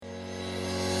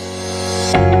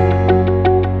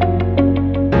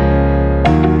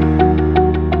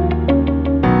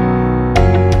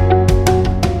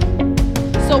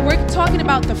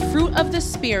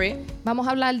Spirit Vamos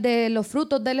a hablar de los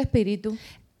frutos del Espíritu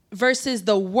versus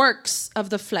the works of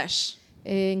the flesh.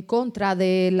 en contra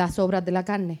de las obras de la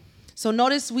carne. So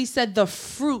notice we said the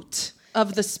fruit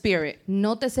of the Spirit.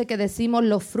 Nótese que decimos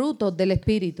los frutos del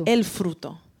Espíritu. El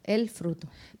fruto El fruto.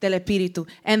 del Espíritu.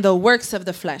 And the works of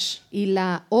the flesh. Y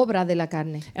la obra de la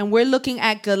carne. And we're looking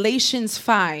at Galatians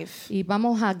 5. Y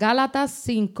vamos a Gálatas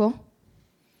 5.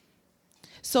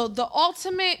 So the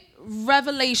ultimate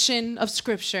revelation of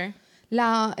Scripture,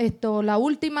 La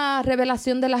última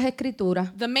revelación de las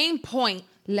Escrituras, the main point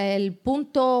el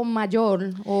punto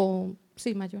mayor,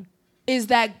 mayor, is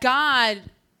that God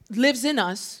lives in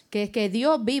us que es que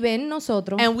Dios vive en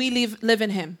nosotros and we live in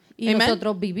Him. y Amen?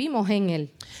 nosotros vivimos en Él.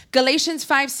 Galatians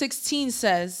 5:16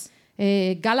 says,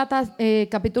 Gálatas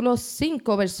capítulo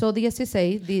 5, verso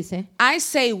 16 dice, I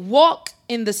say walk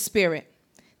in the Spirit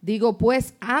digo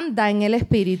pues anda en el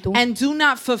Espíritu and do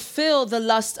not fulfill the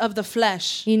lust of the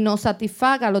flesh. y no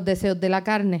satisfaga los deseos de la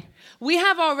carne. We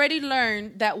have already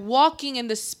learned that walking in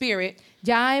the Spirit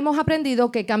Ya hemos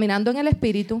aprendido que caminando en el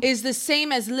Espíritu is the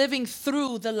same as living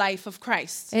through the life of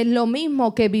Christ. es lo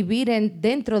mismo que vivir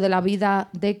dentro de la vida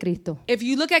de Cristo. If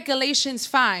you look at Galatians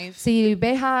 5, Si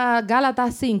ves a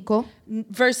Gálatas 5,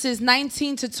 verses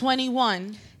 19 to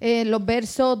 21, los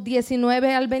versos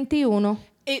 19 al 21,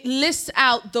 it lists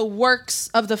out the works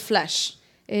of the flesh.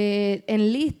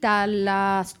 enlista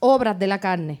las obras de la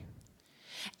carne.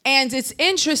 And it's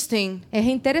interesting Es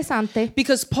interesante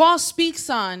because Paul speaks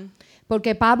on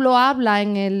porque Pablo habla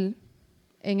en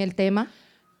el tema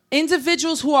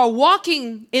individuals who are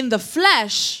walking in the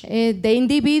flesh, de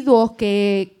individuos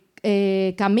que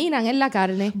caminan en la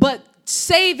carne but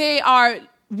say they are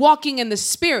walking in the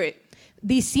Spirit.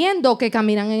 diciendo que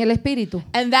caminan en el Espíritu.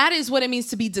 And that is what it means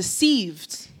to be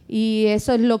deceived. Y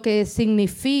eso es lo que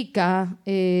significa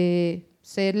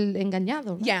ser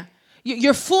engañado, ¿no? Yeah.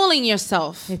 You're fooling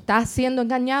yourself. Estás siendo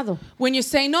engañado. When you're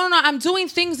saying, no, I'm doing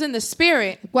things in the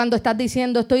Spirit, Cuando estás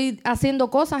diciendo estoy haciendo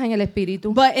cosas en el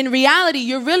Espíritu, but in reality,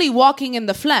 you're really walking in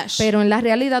the flesh. pero en la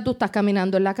realidad tú estás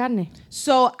caminando en la carne.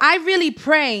 So I really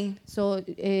pray,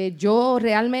 Yo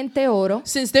realmente oro,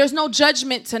 since there's no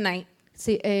judgment tonight,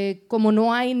 como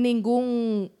no hay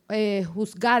ningún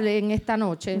juzgar en esta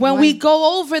noche, when no we hay-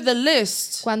 go over the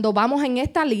list, cuando vamos en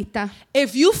esta lista,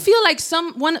 if you feel like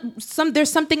there's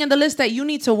something in the list that you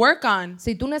need to work on,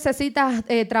 si tú necesitas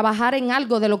trabajar en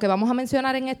algo de lo que vamos a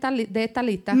mencionar en de esta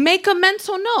lista, make a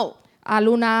mental note. haz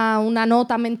una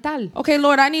nota mental. Okay,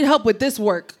 Lord, I need help with this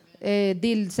work.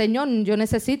 Dile, Señor, yo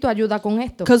necesito ayuda con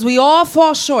esto. Because we all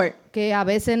fall short. Que a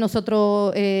veces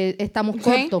nosotros estamos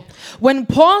Okay? cortos. When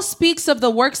Paul speaks of the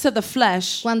works of the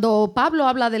flesh, Cuando Pablo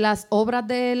habla de las obras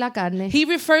de la carne, he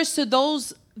refers to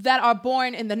those that are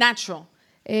born in the natural.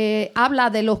 habla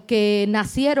de los que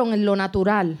nacieron en lo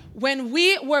natural. When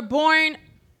we were born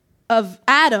of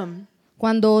Adam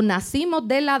Cuando nacimos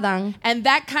del Adán, and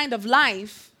that kind of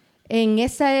life, en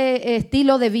ese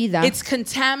estilo de vida it's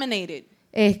contaminated,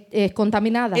 es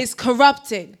contaminada, it's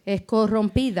corrupted. es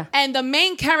corrompida. And the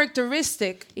main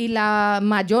characteristic Y la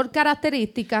mayor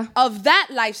característica of that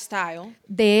lifestyle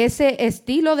de ese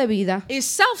estilo de vida is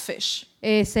selfish.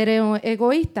 es ser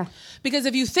egoísta Because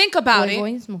if you think o about it,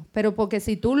 egoísmo. Pero porque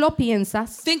si tú lo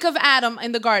piensas, think of Adam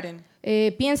in the garden.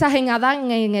 piensas en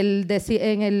Adán en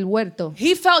el huerto.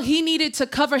 He felt he needed to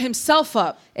cover himself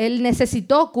up. Él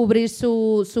necesitó cubrir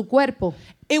su cuerpo.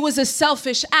 It was a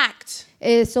selfish act.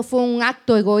 Eso fue un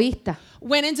acto egoísta.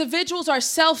 When individuals are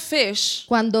selfish,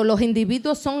 Cuando los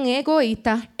individuos son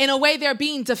egoístas, in a way they're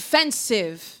being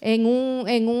defensive. en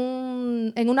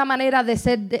una manera de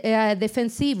ser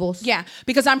defensivos, Yeah,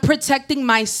 because I'm protecting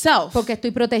myself. porque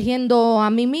estoy protegiendo a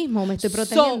mí mismo, me estoy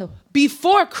protegiendo. So,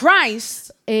 before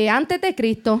Christ, Antes de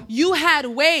Cristo, you had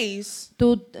ways,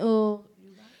 tú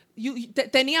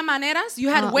tenía maneras, you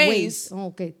had ways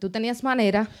Okay, tú tenías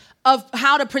manera of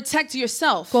how to protect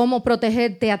yourself. cómo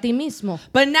protegerte a ti mismo.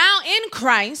 But now in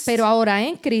Christ, Pero ahora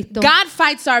en Cristo, God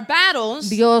fights our battles.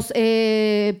 Dios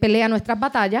pelea nuestras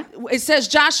batallas. It says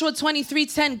Joshua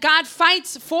 23:10, God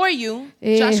fights for you.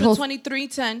 Joshua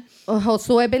 23:10.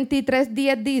 Josué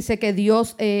 23:10 dice que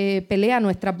Dios pelea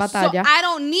nuestras So batallas. I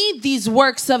don't need these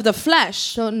works of the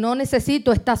flesh. No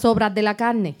necesito estas obras de la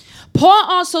carne. Paul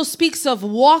also speaks of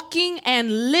walking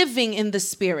and living in the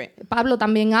Spirit. Pablo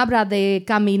también habla de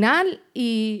caminar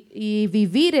y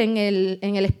vivir en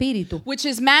el Espíritu, Which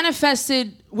is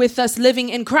manifested with us living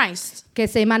in Christ. que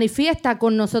se manifiesta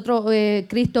con nosotros,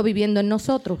 Cristo viviendo en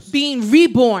nosotros, Being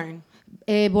reborn.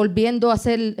 volviendo a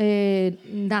ser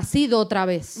nacido otra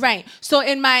vez. Right. So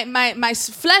in my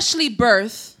fleshly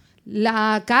birth,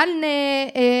 La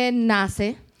carne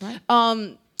nace,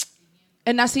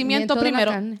 El nacimiento de la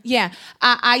primero. carne. Yeah.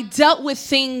 I dealt with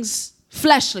things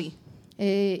fleshly.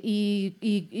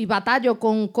 Y batallo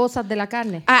con cosas de la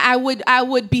carne. I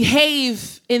would behave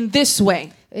in this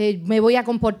way. Me voy a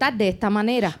comportar de esta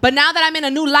manera. But now that I'm in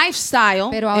a new lifestyle,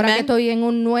 Pero ahora que amen, estoy en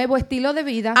un nuevo estilo de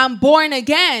vida, I'm born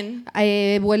again,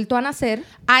 he vuelto a nacer,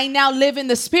 I now live in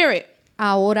the Spirit.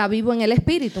 ahora vivo en el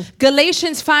Espíritu.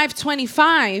 Galatians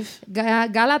 5:25.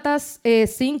 Gálatas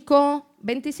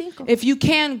 5:25. If you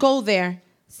can go there.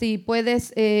 Si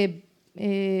puedes,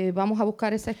 vamos a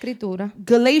buscar esa escritura.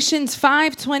 Galatians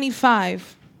 5:25.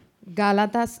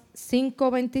 Gálatas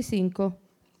 5:25.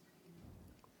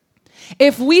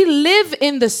 If we live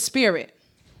in the Spirit,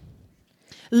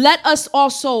 let us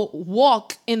also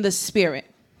walk in the Spirit.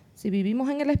 Si vivimos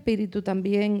en el Espíritu,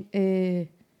 también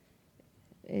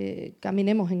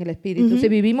caminemos en el Espíritu. Si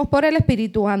vivimos por el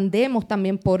Espíritu, andemos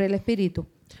también por el Espíritu.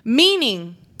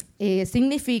 Meaning,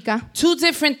 significa two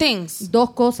different things. dos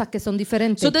cosas que son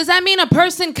diferentes. So does that mean a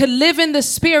person could live in the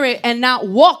Spirit and not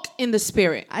walk in the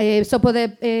Spirit? Eso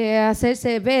puede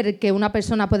hacerse ver que una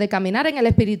persona puede caminar en el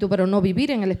Espíritu, pero no vivir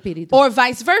en el Espíritu. Or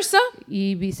vice versa?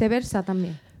 Y viceversa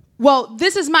también. Well,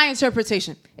 this is my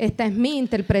interpretation. Esta es mi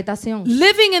interpretación.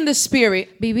 Living in the Spirit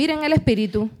Vivir en el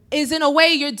Espíritu is in a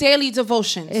way your daily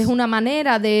devotions. es una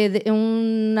manera de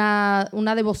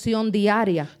una devoción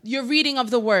diaria. Your reading of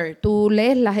the Word. Tú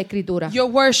lees las Escrituras. Your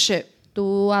worship.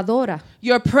 Tú adoras.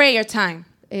 Your prayer time.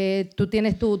 Tú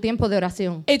tienes tu tiempo de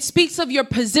oración. It speaks of your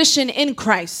position in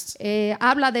Christ.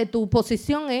 Habla de tu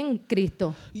posición en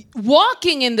Cristo.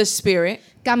 Walking in the Spirit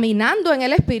Caminando en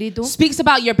el Espíritu speaks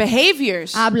about your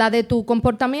behaviors. habla de tu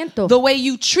comportamiento. The way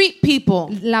you treat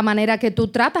people. La manera que tú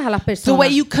tratas a las The personas.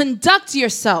 way you conduct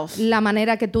yourself. La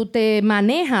manera que tú te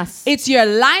manejas. It's your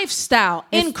lifestyle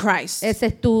in Christ. Ese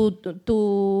es tu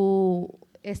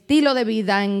estilo de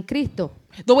vida en Cristo.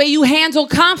 The way you handle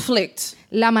conflict.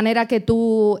 La manera que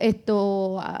tú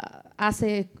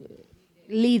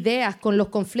lidias con los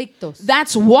conflictos.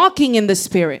 That's walking in the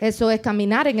Spirit. Eso es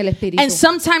caminar en el Espíritu. And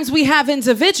sometimes we have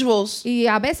individuals, Y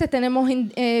a veces tenemos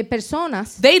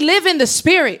personas, they live in the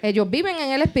Spirit. ellos viven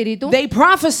en el Espíritu, They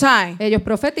prophesy. ellos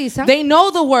profetizan, They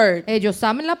know the Word. ellos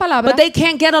saben la palabra, But they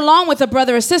can't get along with a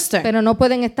brother or sister. pero no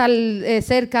pueden estar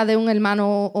cerca de un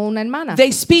hermano o una hermana.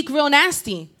 They speak real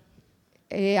nasty.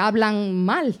 Hablan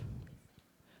mal.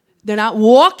 They're not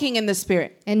walking in the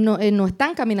Spirit. No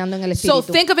están caminando en el So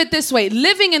Espíritu. think of it this way.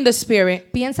 Living in the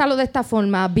Spirit Piénsalo de esta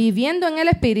forma. Viviendo en el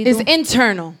Espíritu is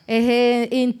internal. es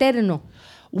interno.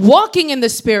 Walking in the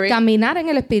Spirit Caminar en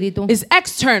el Espíritu is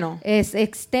external. es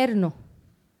externo.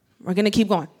 We're going to keep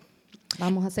going.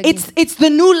 Vamos a seguir. It's the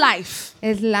new life.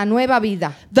 Es la nueva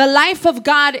vida. The life of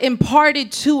God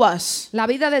imparted to us La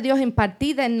vida de Dios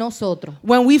impartida en nosotros.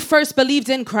 when we first believed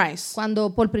in Christ. Cuando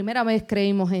por primera vez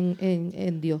creímos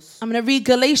en Dios. I'm going to read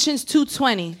Galatians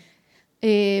 2:20.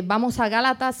 Vamos a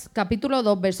Gálatas capítulo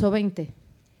 2, verso 20.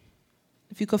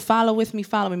 If you could follow with me,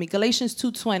 follow me. Galatians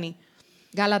 2:20.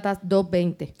 Gálatas 2,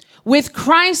 20. With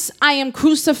Christ I am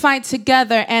crucified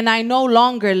together, and I no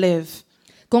longer live.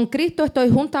 Con Cristo estoy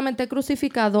juntamente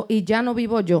crucificado y ya no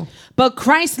vivo yo. But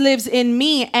Christ lives in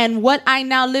me, and what I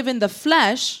now live in the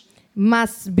flesh,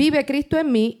 Mas vive Cristo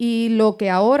en mí y lo que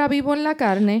ahora vivo en la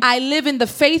carne, I live in the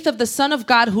faith of the Son of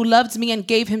God who loved me and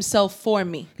gave himself for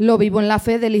me. lo vivo en la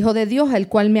fe del Hijo de Dios, el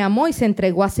cual me amó y se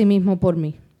entregó a sí mismo por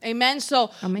mí. Amen.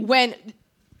 So Amen. when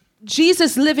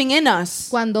Jesus living in us,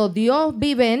 Cuando Dios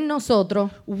vive en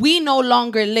nosotros, we no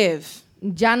longer live.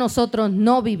 ya nosotros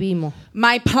no vivimos.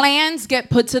 My plans get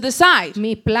put to the side.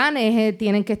 Mis planes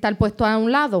tienen que estar puestos a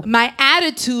un lado. My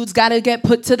attitudes got to get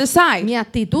put to the side. Mi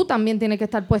actitud también tiene que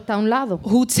estar puesta a un lado.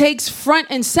 Who takes front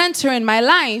and center in my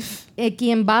life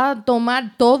Quien va a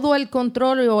tomar todo el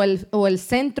control o el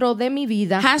centro de mi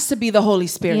vida has to be the Holy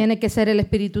Spirit. tiene que ser el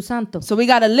Espíritu Santo. So we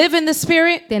got to live in the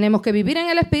Spirit. Tenemos que vivir en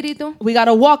el Espíritu We got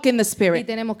to walk in the y Spirit.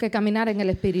 tenemos que caminar en el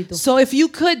Espíritu. So if you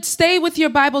could stay with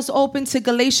your Bibles open to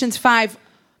Galatians 5,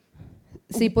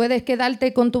 Si puedes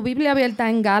quedarte con tu Biblia abierta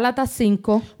en Gálatas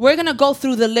 5, we're going to go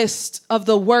through the list of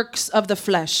the works of the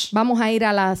flesh. vamos a ir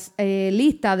a las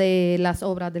lista de las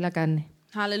obras de la carne.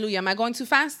 Hallelujah. Am I going too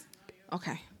fast?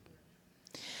 Okay.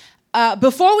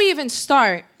 Before we even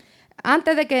start,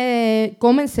 Antes de que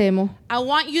comencemos, I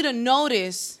want you to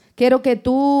notice quiero que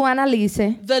tú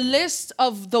analices the list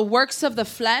of the works of the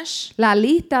flesh. la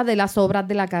lista de las obras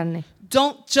de la carne.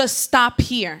 Don't just stop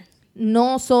here.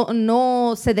 No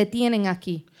se detienen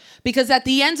aquí. Because at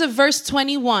the end of verse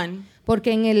 21,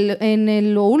 Porque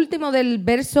en lo último del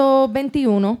verso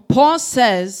 21, Paul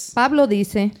says, Pablo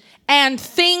dice, and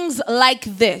things like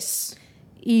this.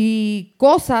 y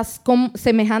cosas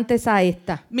semejantes a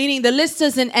esta. Meaning the list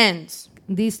doesn't end.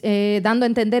 dando a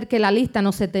entender que la lista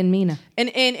no se termina.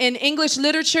 In English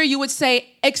literature, you would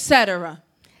say, etc.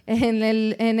 En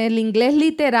el inglés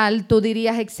literal, tú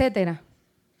dirías etcétera.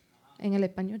 En el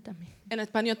español también. En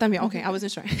español también. Okay, I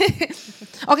wasn't sure.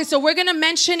 Okay, so we're going to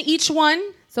mention each one.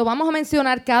 So vamos a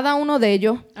mencionar cada uno de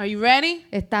ellos. Are you ready?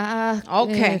 ¿Estás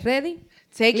Okay. ready?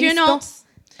 Take your ¿Listo? notes.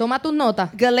 Toma tus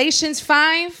notas. Galatians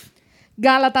 5,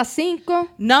 Gálatas 5,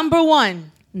 number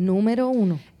 1. número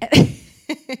 1.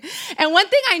 And one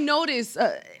thing I noticed,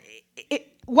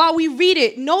 while we read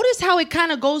it, notice how it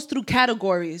kind of goes through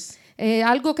categories.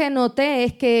 Algo que noté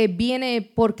es que viene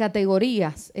por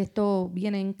categorías. Esto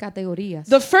viene en categorías.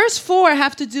 The first 4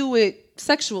 have to do with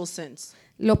sexual sins.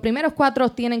 Los primeros 4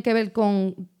 tienen que ver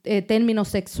con términos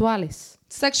sexuales.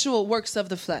 Sexual works of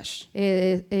the flesh.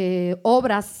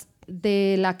 Obras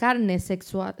de la carne,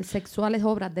 sexuales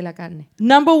obras de la carne.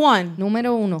 Number 1,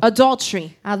 Número 1.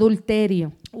 adultery.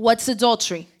 Adulterio. What's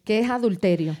adultery? ¿Qué es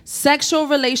adulterio? Sexual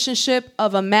relationship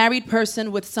of a married person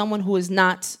with someone who is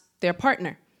not their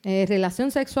partner.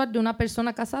 Relación sexual de una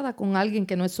persona casada con alguien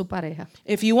que no es su pareja.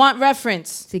 If you want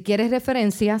reference, Si quieres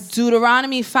referencias,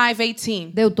 Deuteronomy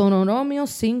 5:18. Deuteronomio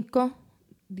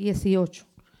 5:18.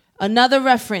 Another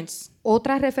reference,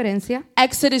 Otra referencia,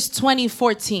 Exodus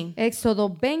 20:14. Éxodo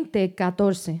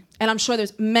 20:14. And I'm sure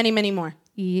there's many, many more.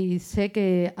 Y sé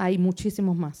que hay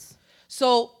muchísimos más.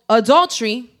 So,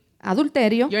 adultery,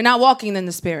 Adulterio, you're not walking in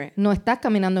the spirit. no estás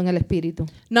caminando en el espíritu.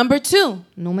 Number 2,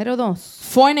 Número 2,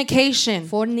 fornication,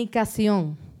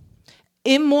 fornicación.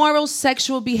 immoral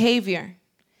sexual behavior.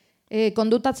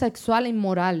 Conducta sexual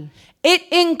inmoral, It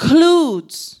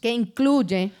includes que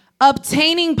incluye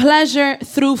obtaining pleasure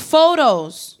through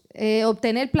photos,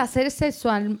 obtener placer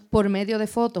sexual por medio de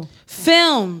fotos,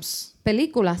 films,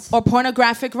 películas or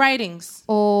pornographic writings.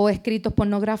 o escritos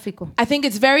pornográficos. I think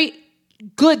it's very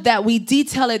good that we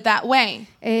detail it that way,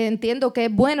 Entiendo que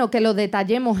es bueno que lo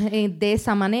detallemos de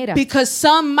esa manera, because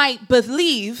some might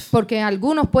believe, porque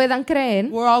algunos puedan creer,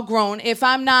 we're all grown, if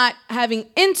I'm not having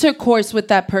intercourse with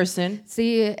that person,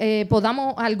 si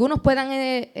algunos puedan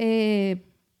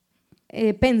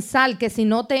pensar que si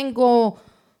no tengo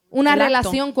una El acto.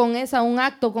 relación con un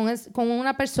acto con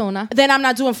una persona, then I'm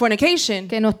not doing fornication.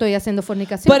 que no estoy haciendo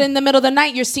fornicación. But in the middle of the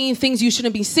night, you're seeing things you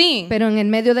shouldn't be seeing. Pero en el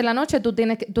medio de la noche tú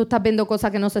estás viendo cosas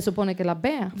que no se supone que las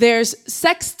veas. There's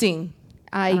sexting.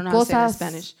 I Hay don't know how to say that in cosas.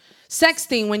 Spanish.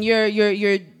 Sexting, when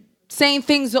you're saying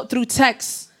things through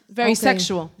text, very Ok.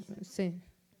 sexual. Sí.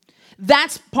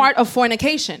 That's part of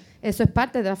fornication. Eso es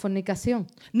parte de la fornicación.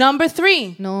 Number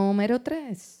 3, Número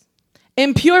 3.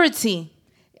 impurity.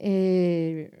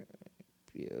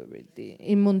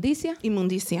 Inmundicia.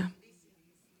 Inmundicia.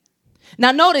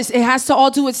 Now notice, it has to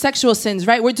all do with sexual sins,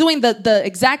 right? We're doing the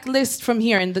exact list from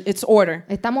here in its order.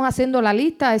 Estamos haciendo la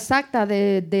lista exacta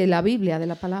de la Biblia, de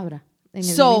la palabra. En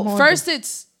el So mismo first orden.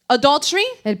 it's adultery.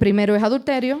 El primero es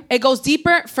adulterio. It goes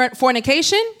deeper,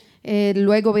 fornication.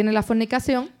 Luego viene la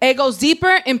fornicación. It goes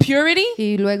deeper, impurity.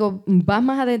 Y luego vas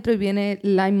más adentro y viene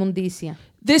la inmundicia.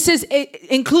 This is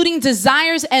including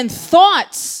desires and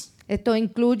thoughts Esto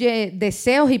incluye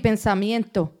deseos y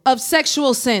pensamientos of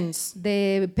sexual sins.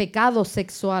 de pecados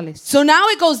sexuales. So now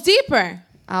it goes deeper.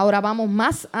 Ahora vamos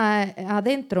más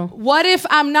adentro. What if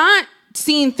I'm not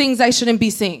seeing things I shouldn't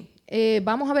be seeing?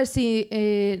 Vamos a ver si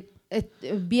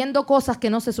viendo cosas que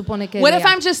no se supone que What if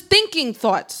vea. I'm just thinking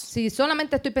thoughts? Si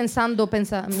solamente estoy pensando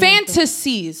pensamientos,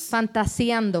 Fantasies,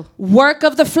 fantaseando, work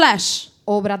of the flesh.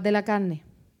 obras de la carne.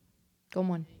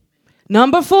 ¿Cómo es?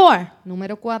 Number 4,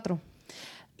 Número 4,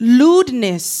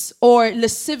 lewdness or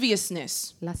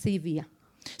lasciviousness. lascivia.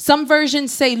 Some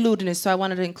versions say lewdness, so I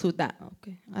wanted to include that.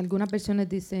 Okay. Algunas versiones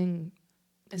dicen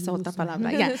Esa otra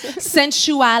palabra. Yeah.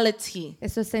 Sensuality.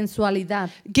 eso es sensualidad.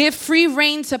 Give free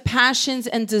rein to passions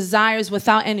and desires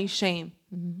without any shame.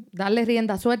 Darle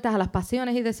rienda sueltas a las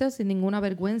pasiones y deseos sin ninguna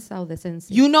vergüenza o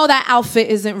decencia. You know that outfit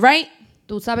isn't right,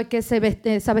 Tú sabes que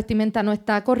esa vestimenta no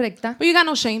está correcta, but you got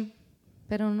no shame.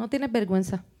 pero no tienes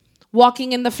vergüenza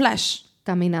Walking in the flesh.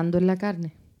 caminando en la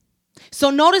carne. So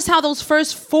notice how those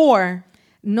first 4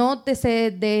 Nótese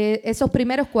de esos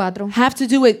primeros 4 have to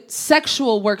do with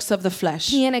sexual works of the flesh.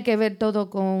 tiene que ver todo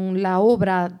con la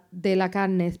obra de la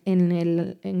carne en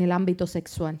el ámbito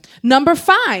sexual. Number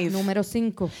 5 Número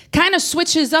 5, kind of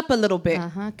switches up a little bit.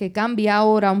 que cambia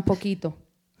ahora un poquito.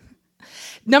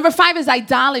 Number 5 is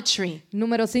idolatry.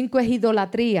 Número 5 es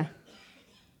idolatría,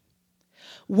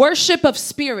 Worship of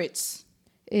spirits,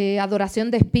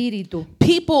 adoración de espíritu,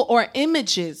 people or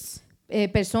images.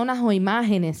 personas o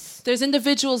imágenes. There's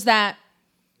individuals that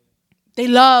They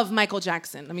love Michael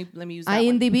Jackson. Let me use that Hay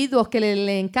one. individuos que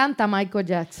le encanta Michael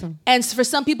Jackson. And for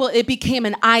some people, it became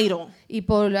an idol. Y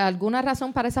por alguna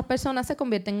razón para esas personas se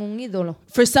convierte en un ídolo.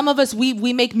 For some of us,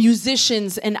 we make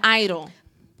musicians an idol.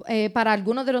 Para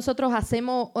algunos de nosotros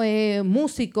hacemos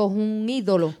músicos un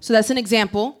ídolo. So that's an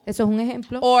example. Eso es un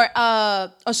ejemplo. Or a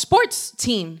sports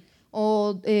team.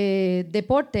 O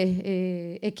deportes,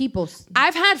 equipos.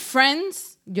 I've had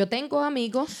friends Yo tengo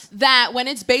amigos. that when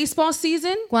it's baseball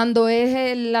season, Cuando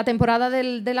es la temporada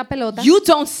de la pelota, you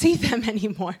don't see them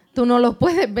anymore. tú no los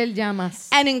puedes ver ya más.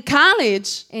 And in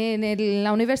college, En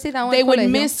la universidad o en they el would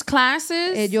colegio, miss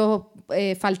classes. ellos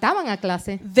faltaban a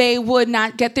clase. They would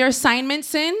not get their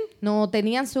assignments in No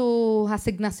tenían sus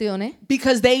asignaciones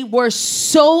because they were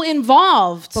so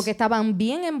involved porque estaban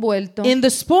bien envueltos in the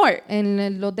sport.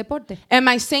 en los deportes. Am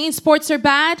I saying sports are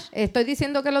bad? ¿Estoy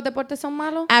diciendo que los deportes son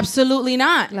malos? Absolutely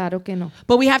not. Claro que no.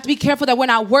 But we have to be careful that we're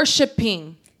not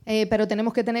worshiping. Pero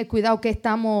tenemos que tener cuidado que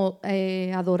estamos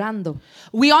adorando.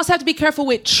 We also have to be careful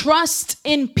with trust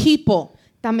in people,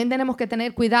 También tenemos que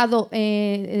tener cuidado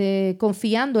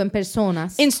confiando en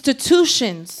personas,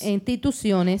 institutions,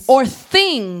 instituciones or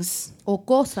things o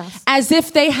cosas as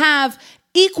if they have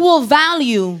equal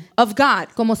value of God.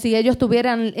 como si ellos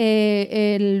tuvieran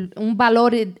un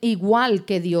valor igual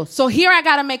que Dios. So here I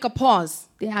got to make a pause.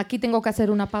 Aquí tengo que hacer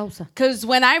una pausa, Because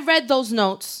when I read those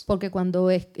notes, porque cuando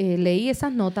leí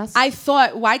esas notas, I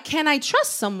thought, why can't I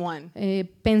trust someone?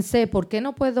 pensé, ¿por qué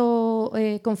no puedo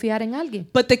confiar en alguien?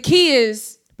 But the key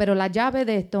is, Pero la llave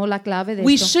de esto, la clave de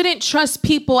we esto, shouldn't trust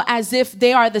people as if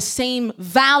they are the same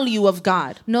value of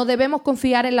God. no debemos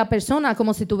confiar en la persona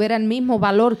como si tuviera el mismo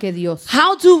valor que Dios.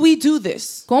 How do we do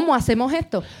this? ¿Cómo hacemos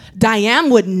esto? Diane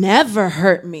would never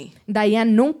hurt me.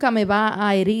 Diane nunca me va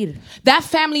a herir. That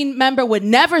family member would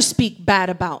never speak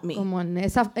bad about me. Como en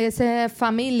esa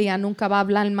familia nunca va a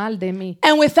hablar mal de mí.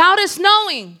 And without us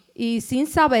knowing, Y sin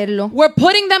saberlo, we're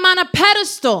putting them on a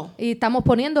pedestal y estamos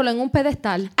poniéndolo en un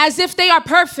pedestal as if they are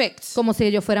perfect, como si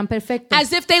ellos fueran perfectos,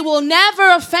 as if they will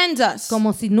never offend us.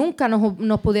 como si nunca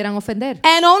nos pudieran ofender.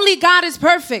 And only God is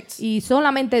perfect. Y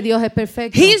solamente Dios es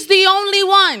perfecto. He's the only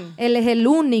one Él es el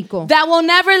único. that will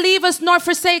never leave us nor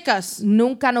forsake us.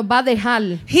 Nunca nos va a dejar.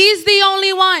 He's the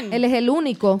only one Él es el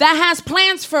único that has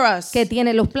plans for us, que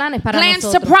tiene los planes para plans to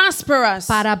nosotros, prosper us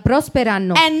para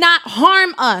prosperarnos and not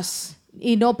harm us,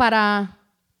 y no para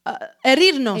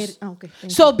herirnos. okay, thank you.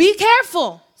 So be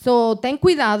careful So, ten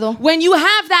cuidado when you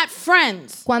have that friend,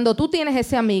 cuando tú tienes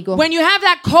ese amigo, when you have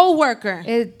that coworker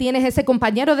tienes ese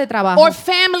compañero de trabajo or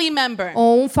family member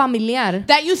o un familiar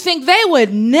that you think they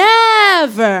would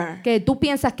never que tú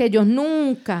piensas que ellos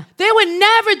nunca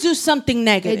do something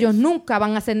negative.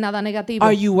 van a hacer nada negativo.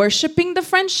 Are you worshiping the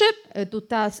friendship Tú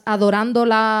estás adorando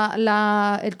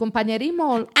el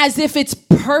compañerismo as if it's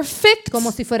perfect?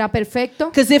 como si fuera perfecto,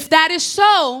 Because if that is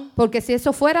so, porque si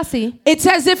eso fuera así, it's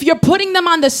as if you're putting them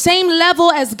on the same level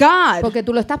as God. porque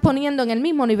tú lo estás poniendo en el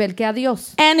mismo nivel que a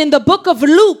Dios. And in the book of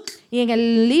Luke, Y en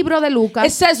el libro de it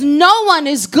Lucas, says no one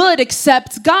is good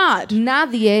except God.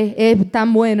 nadie es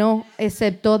tan bueno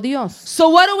excepto Dios. So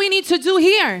what do we need to do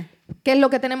here? ¿Qué es lo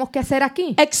que tenemos que hacer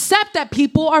aquí? Accept that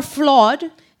people are flawed,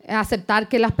 Aceptar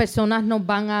que las personas nos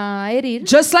van a herir,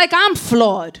 just like I'm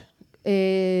flawed.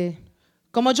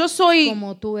 Como yo soy.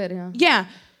 como tú eres. Yeah.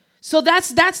 So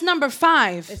that's number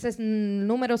 5. Ese es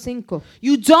número 5.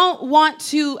 You don't want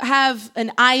to have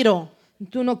an idol.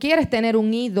 Tú no quieres tener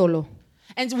un ídolo.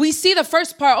 And we see the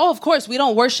first part, oh, of course, we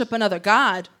don't worship another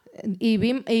God. Y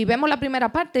vemos la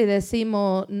primera parte y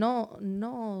decimos,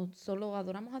 no, solo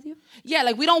adoramos a Dios. Yeah,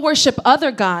 like we don't worship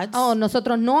other gods. Oh,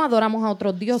 nosotros no adoramos a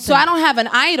otros dioses. So I don't have an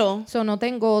idol, So no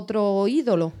tengo otro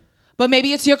ídolo. but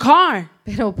maybe it's your car.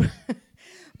 Pero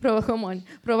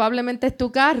probablemente es tu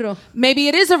carro. Maybe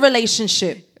it is a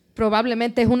relationship.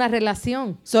 Probablemente es una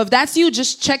relación. So if that's you,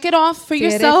 just check it off for Si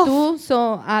eres yourself.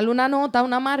 tú, haz una nota,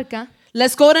 una marca.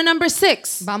 Let's go to number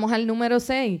 6. Vamos al número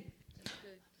 6.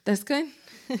 That's good.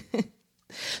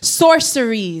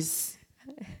 Sorceries.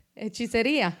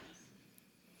 Hechicería.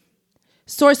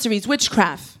 Sorceries,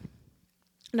 witchcraft.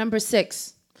 Number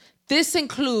 6. This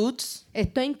includes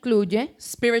Esto incluye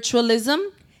spiritualism,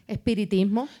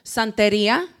 espiritismo,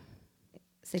 santería,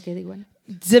 sé que digo,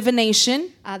 divination,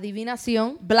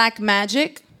 adivinación, black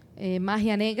magic,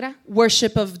 magia negra,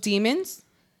 worship of demons,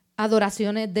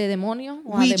 adoraciones de demonios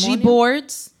o a Ouija demonios,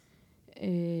 boards,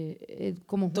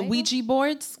 como the juego. Ouija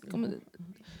boards.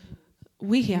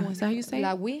 Ouija, is that how you say it?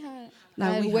 La Ouija.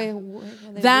 La el Ouija. juego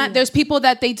de That Ouija. there's people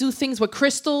that they do things with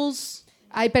crystals,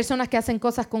 Hay personas que hacen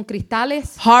cosas con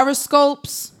cristales,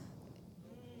 horoscopes.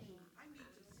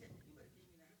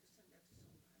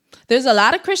 There's a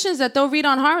lot of Christians that they'll read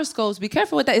on horoscopes. Be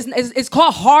careful with that. It's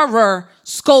called horror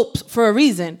scopes for a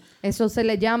reason. Eso se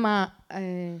le llama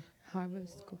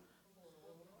horoscope.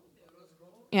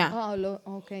 Yeah.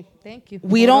 Okay, thank you.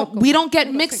 We don't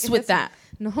get mixed with that.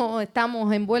 No estamos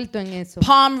envueltos en eso.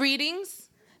 Palm readings.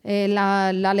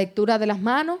 La lectura de las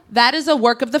manos. That is a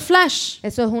work of the flesh.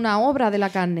 Eso es una obra de la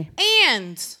carne.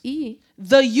 And Y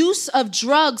the use of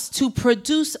drugs to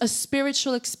produce a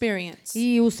spiritual experience.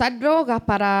 usar drogas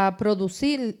para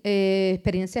producir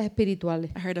experiencias espirituales.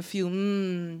 I heard a few.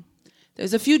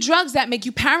 There's a few drugs that make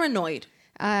you paranoid.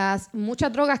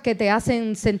 Muchas drogas que te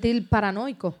hacen sentir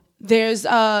paranoico. There's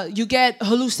you get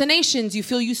hallucinations. You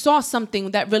feel you saw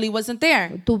something that really wasn't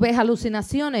there. Tú ves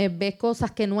alucinaciones, ves cosas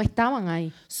que no estaban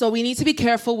ahí. So we need to be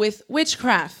careful with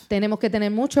witchcraft. Tenemos que tener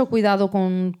mucho cuidado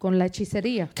con la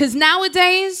hechicería. Because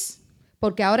nowadays,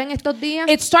 Porque ahora en estos días,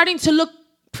 it's starting to look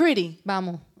pretty.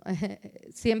 vamos,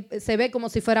 se ve como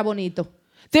si fuera bonito.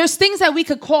 There's things that we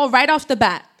could call right off the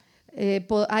bat.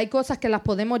 Hay cosas que las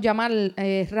podemos llamar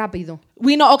rápido.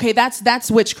 We know, okay,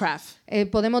 that's witchcraft.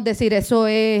 Podemos decir eso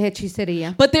es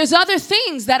hechicería. But there's other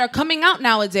things that are coming out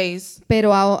nowadays.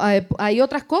 Pero hay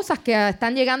otras cosas que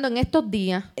están llegando en estos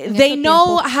días. They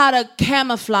know how to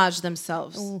camouflage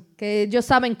themselves. Que ellos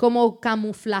saben cómo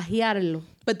camuflajearlo.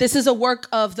 But this is a work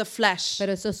of the flesh.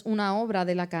 Pero eso es una obra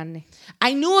de la carne.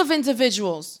 I knew of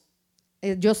individuals,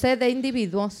 Yo sé de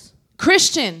individuos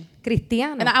Christian,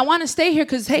 cristianos and I want to stay here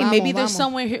because, hey, Vamos, maybe there's vamos.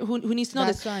 someone here who needs to know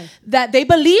That's this. right. That they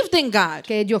believed in God.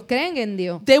 que ellos creen en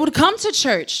Dios. They would come to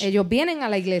church, Ellos vienen a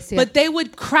la iglesia. but they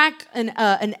would crack an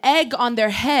egg on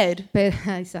their head. Pero,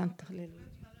 ay, santo, aleluya.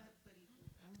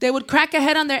 They would crack a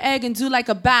head on their egg and do like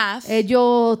a bath.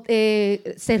 Ellos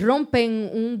se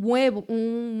rompen un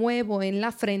huevo en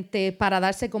la frente para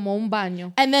darse como un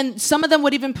baño. And then some of them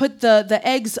would even put the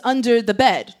eggs under the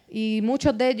bed. Y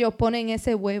muchos de ellos ponen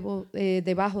ese huevo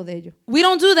debajo de ellos. We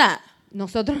don't do that.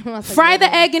 Nosotros no hacemos Fry the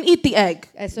eso. egg and eat the egg.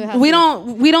 Eso es así.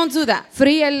 We don't do that.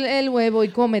 Fríe el huevo y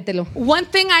cómetelo. One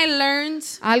thing I learned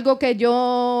Algo que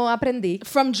yo aprendí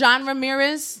from John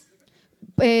Ramirez,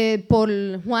 por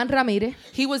Juan Ramírez.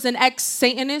 he was an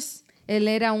ex-Satanist. Él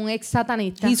era un ex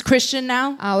satanista. He's Christian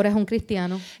now. Ahora es un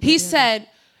cristiano. He said,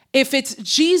 if it's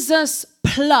Jesus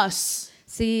plus,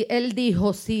 Sí, él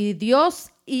dijo, si Dios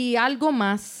y algo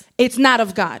más it's not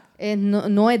of God.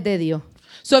 no es de Dios.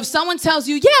 So if someone tells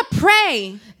you, yeah,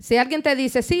 pray, Si alguien te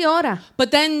dice, sí, ora. but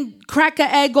then crack an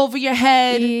egg over your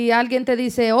head Y alguien te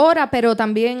dice, ora, pero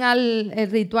también el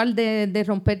ritual de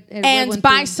romper el huevo and en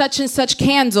buy tu- such and such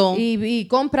candle, y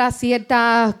compra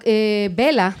cierta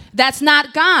vela, that's not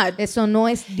God. eso no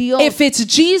es Dios. If it's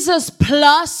Jesus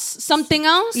plus something Y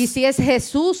else, si es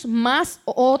Jesús más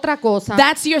otra cosa,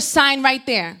 that's your sign right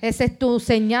there. esa es tu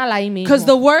señal ahí Because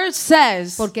the mismo. word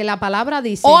says, Porque la palabra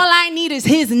dice all I need is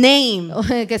his name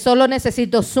que solo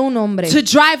necesito su nombre to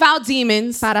drive out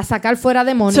demons, para sacar fuera to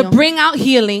demonios, bring out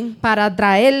healing, para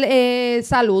traer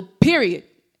salud. period.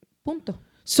 Punto.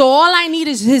 So all I need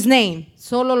is his name.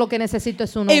 Solo lo que necesito es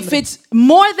su If nombre. it's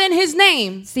more than his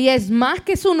name, Si es más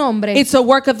que su nombre, it's a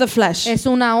work of the flesh. es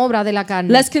una obra de la carne.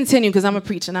 Let's continue because I'm a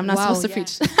preacher and I'm not Wow, supposed to yeah.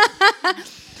 preach.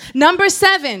 Number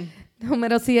 7.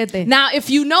 Número 7. Now, if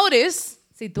you notice,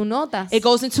 Si tú notas, it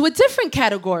goes into a different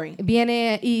category.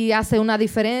 viene y hace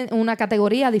una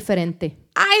categoría diferente.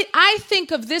 I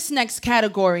think of this next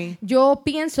category Yo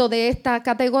pienso de esta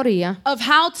categoría of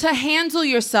how to handle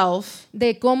yourself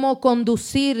de cómo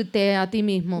conducirte a ti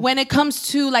mismo, when it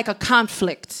comes to like a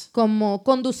conflict. cómo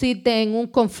conducirte en un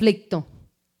conflicto.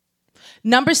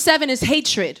 Number 7 is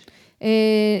hatred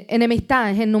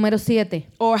Enemistad es el número 7,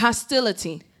 or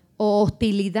hostility. o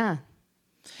hostilidad.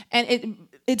 And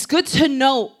it's good to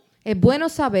note, Es bueno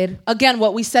saber, again,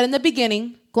 what we said in the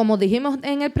beginning, como dijimos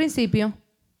en el principio,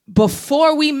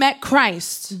 before we met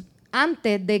Christ,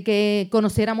 antes de que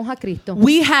conociéramos a Cristo,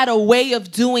 we had a way of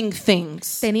doing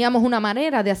things. teníamos una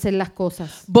manera de hacer las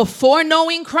cosas. Before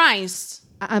knowing Christ,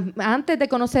 Antes de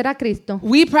conocer a Cristo,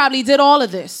 we probably did all of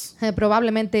this.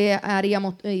 probablemente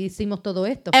hicimos todo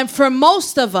esto. And for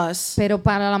most of us, Pero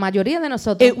para la mayoría de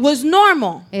nosotros it was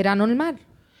normal. era normal.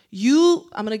 I'm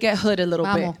going to get hood a little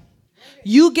Vamos. bit.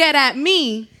 You get at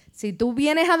me, Si tú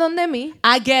vienes a donde mí,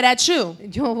 I get at you.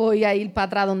 yo voy a ir para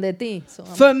atrás donde ti.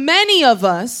 For many of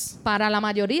us, Para la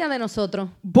mayoría de nosotros,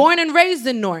 born and raised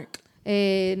in Newark,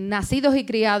 nacidos y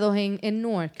criados en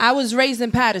Newark, I was raised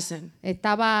in Patterson.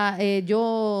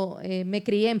 yo me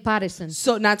crié en Patterson.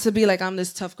 So not to be like I'm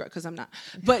this tough girl, because I'm not.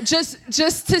 But just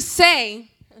to say,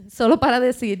 Solo para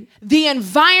decir, the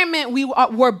environment we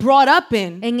were brought up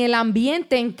in, en el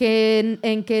ambiente en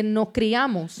que nos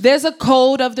criamos, there's a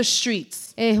code of the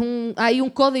streets. hay un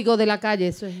código de la calle.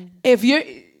 Eso es. If you're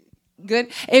Good.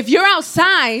 If you're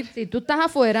outside Si tú estás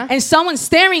afuera and someone's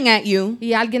staring at you,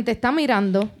 y alguien te está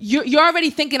mirando, you're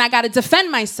already thinking, I got to defend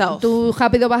myself. tú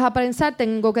rápido vas a pensar,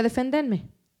 tengo que defenderme.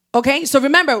 Okay, so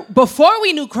remember, before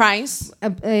we knew Christ,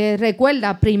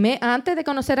 Recuerda, antes de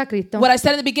conocer a Cristo, what I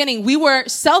said in the beginning, we were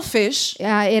selfish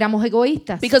éramos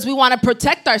egoístas because we want to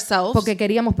protect ourselves. porque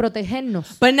queríamos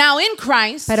protegernos. But now in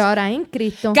Christ, Pero ahora en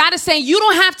Cristo, God is saying you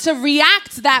don't have to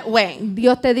react that way.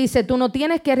 Dios te dice, tú no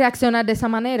tienes que reaccionar de esa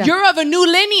manera. You're of a new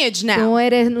lineage now. Tú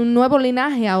eres un nuevo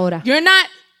linaje ahora. You're not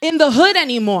in the hood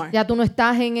anymore. Ya tú no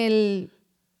estás en el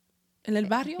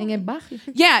barrio? barrio.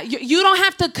 Yeah, you don't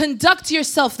have to conduct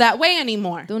yourself that way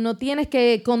anymore. Tú no tienes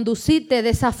que conducirte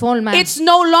de esa forma. It's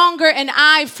no longer an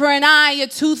eye for an eye, a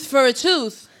tooth for a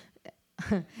tooth.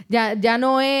 Ya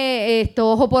no es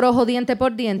ojo por ojo, diente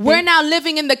por diente. We're now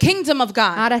living in the kingdom of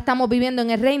God. Ahora estamos viviendo en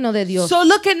el reino de Dios. So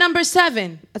look at number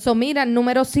 7. So mira,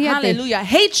 número 7. Hallelujah.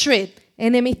 Hatred.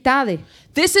 Enemistades.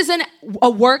 This is a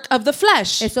work of the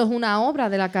flesh. Eso es una obra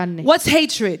de la carne. What's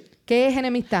hatred? ¿Qué es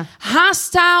enemistad?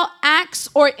 Hostile acts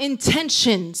or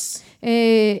intentions.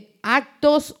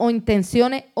 Actos o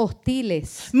intenciones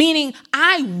hostiles. Meaning,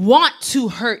 I want to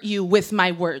hurt you with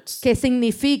my words. ¿Qué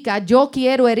significa? Yo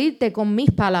quiero herirte con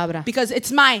mis palabras. Because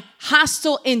it's my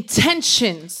hostile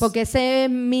intentions. Porque esas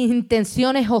son mis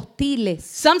intenciones hostiles.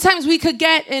 Sometimes we could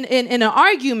get in an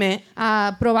argument.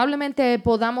 Probablemente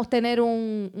podamos tener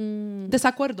un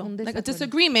desacuerdo, like a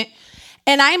disagreement.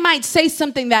 And I might say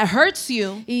something that hurts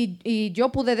you. Y yo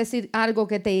pude decir algo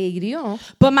que te hirió.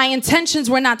 But my intentions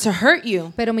were not to hurt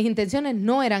you. Pero mis intenciones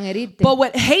no eran herirte. But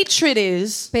what hatred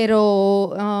is.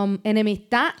 Pero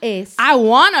enemistad es. I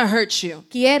want to hurt you.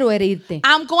 Quiero herirte.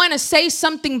 I'm going to say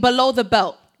something below the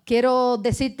belt. Quiero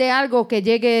decirte algo que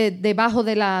llegue debajo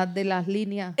de las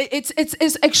líneas.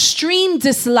 It's extreme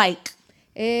dislike.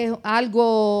 Es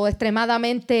algo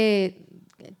extremadamente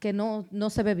que no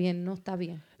se ve bien, no está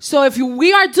bien. So if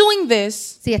we are doing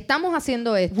this, si estamos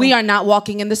haciendo esto, we are not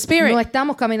walking in the Spirit. No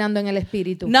estamos caminando en el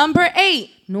Espíritu. Number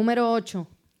 8. Número 8.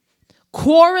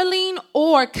 Quarreling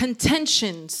or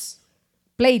contentions.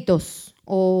 Pleitos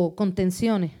o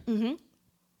contenciones. Mm-hmm.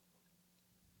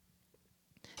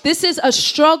 This is a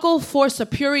struggle for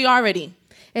superiority.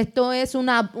 Esto es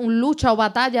una lucha o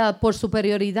batalla por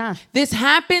superioridad. This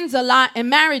happens a lot in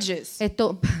marriages.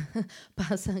 Esto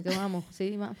pasa, que vamos,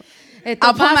 sí, vamos.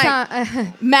 I'll put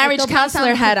my marriage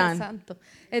counselor hat on. Santo.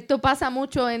 Esto pasa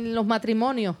mucho en los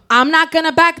matrimonios. I'm not going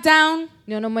to back down.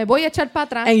 Yo no me voy a echar para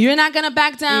atrás. And you're not going to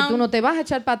back down. Y tú no te vas a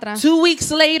echar para atrás. 2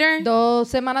 weeks later, 2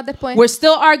 semanas después, we're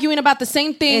still arguing about the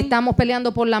same thing. Estamos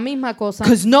peleando por la misma cosa.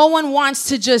 Because no one wants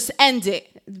to just end it.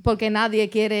 Porque nadie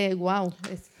quiere, wow.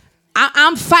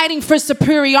 I'm fighting for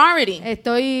superiority.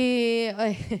 Estoy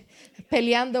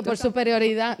peleando por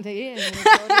superioridad. Sí,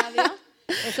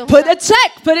 Put a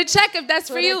check if that's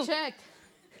for you.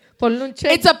 Ponle un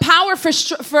check. It's a power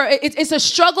it's a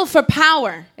struggle for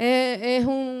power. Es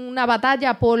una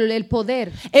batalla por el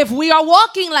poder. If we are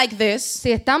walking like this,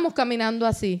 si estamos caminando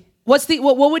así, what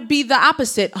would be the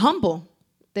opposite? Humble.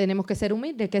 Tenemos que ser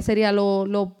humildes. ¿Qué sería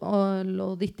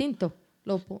lo distinto?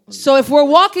 So if we're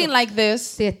walking like this,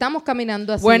 si estamos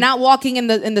caminando así, we're not walking in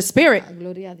the Spirit.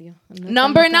 Gloria a Dios. No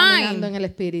Number 9. En el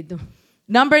Espíritu.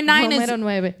 Number 9 Número is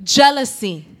 9.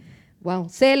 Jealousy. Wow,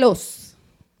 celos.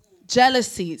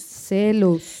 Jealousies.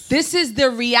 Celos. This is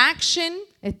the reaction.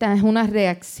 Esta es una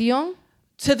reacción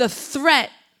to the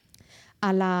threat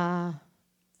a la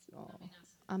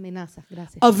amenaza,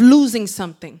 gracias. Of losing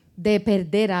something. De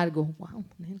perder algo. Wow.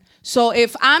 So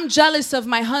if I'm jealous of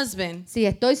my husband, si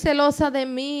estoy celosa de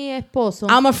mi esposo,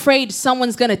 I'm afraid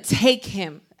someone's going to take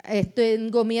him.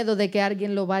 Tengo miedo de que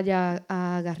alguien lo vaya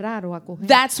a agarrar o a coger.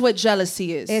 That's what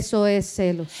jealousy is. Eso es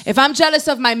celos. If I'm jealous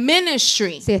of my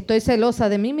ministry, si estoy celosa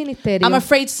de mi ministerio, I'm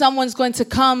afraid someone's going to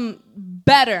come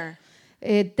better.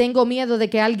 Tengo miedo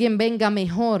de que alguien venga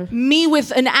mejor. Me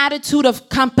with an attitude of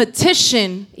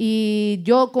competition. Y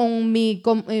yo con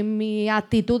mi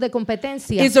actitud de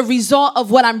competencia. Is a result of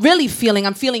what I'm really feeling.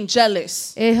 I'm feeling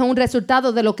jealous. Es un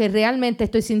resultado de lo que realmente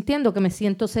estoy sintiendo, que me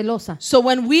siento celosa. So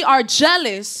when we are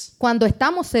jealous, cuando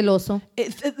estamos celosos,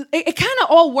 it kind of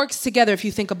all works together if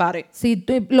you think about it. Si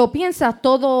lo piensas,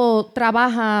 todo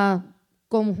trabaja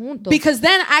conjunto. Because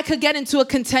then I could get into a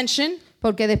contention.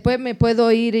 Porque después me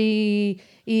puedo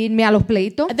irme a los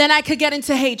pleitos. And then I could get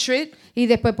into hatred. Y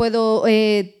después puedo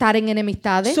estar en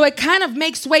enemistades. So it kind of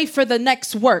makes way for the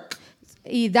next work.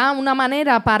 Y da una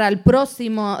manera para la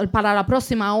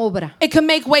próxima obra. It can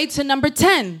make way to number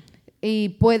 10. Y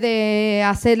puede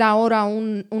hacer ahora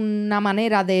una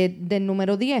manera del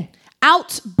número 10.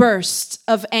 Outbursts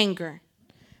of anger.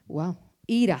 Wow.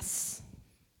 Iras.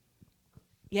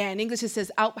 Yeah, in English it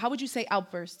says out. How would you say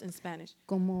outburst in Spanish?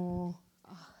 Como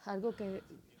algo que...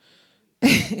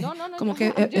 No. Como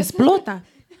que explota.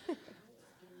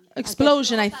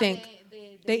 Explosion, I think.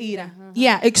 De ira.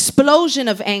 Yeah, explosion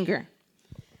of anger.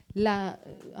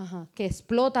 Que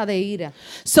explota de ira.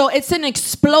 So it's an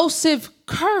explosive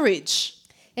courage.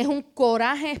 Es un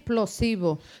coraje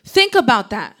explosivo. Think about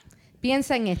that.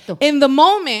 Piensa en esto. In the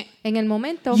moment, En el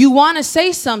momento, you want to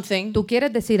say something, tú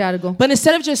quieres decir algo, but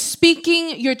instead of just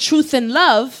speaking your truth in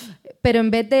love, pero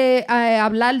en vez de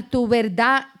hablar tu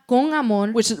verdad con amor,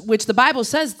 which the Bible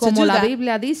says to como do la that,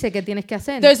 Biblia dice que tienes que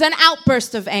hacer, there's an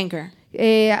outburst of anger.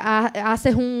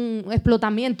 Haces un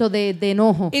explotamiento de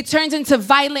enojo. It turns into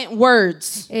violent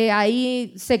words,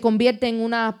 Ahí se convierte en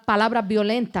unas palabras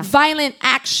violentas, violent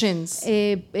actions,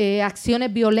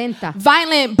 acciones violentas,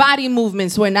 violent body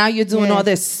movements where now you're doing all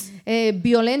this.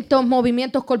 Violentos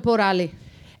movimientos corporales.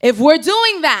 If we're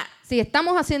doing that, Si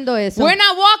estamos haciendo eso, we're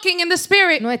not walking in the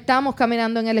Spirit. no estamos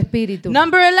caminando en el Espíritu.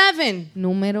 Number 11,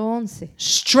 Número 11.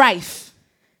 strife.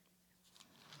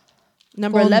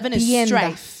 Number 11 is Contienda.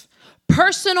 strife.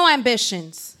 Personal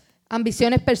ambitions,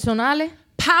 Ambiciones personales,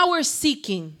 power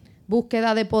seeking.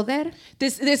 búsqueda de poder.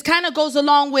 This kind of goes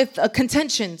along with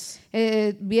contentions,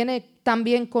 Viene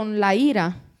también con la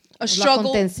ira, las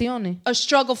contenciones. a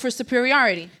struggle for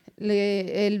superiority.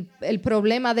 El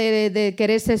problema de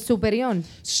querer ser superior.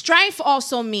 Strife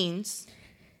also means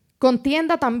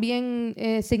Contienda también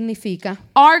significa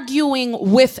arguing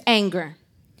with anger.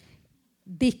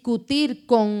 discutir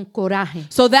con coraje.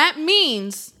 So that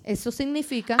means Eso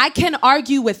significa I can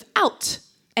argue without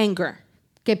anger.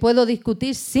 que puedo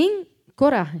discutir sin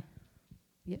coraje.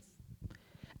 Yes.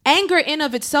 Anger in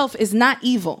of itself is not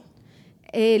evil.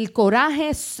 El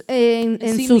coraje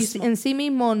en sí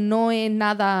mismo no es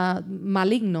nada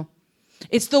maligno.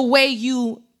 It's the way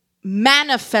you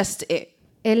manifest it.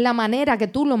 Es la manera que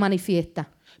tú lo manifiestas.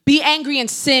 Be angry and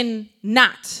sin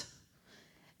not.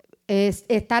 Es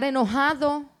estar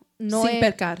enojado no Sin es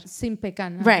pecar. sin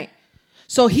pecar. ¿no? Right.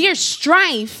 So here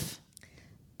strife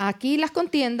Aquí las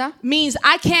contiendas, means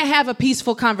I can't have a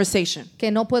peaceful conversation que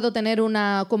no puedo tener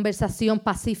una conversación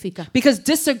pacífica, because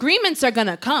disagreements are going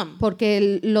to come.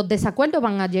 porque los desacuerdos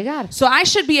van a llegar. So I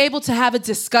should be able to have a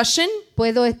discussion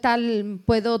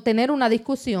Puedo tener una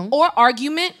discusión or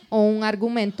argument o un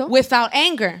argumento without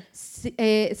anger.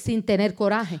 sin tener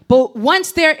coraje. But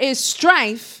once there is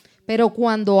strife, Pero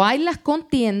cuando hay las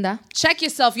contiendas, check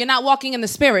yourself. You're not walking in the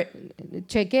Spirit.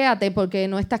 chequéate porque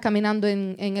no estás caminando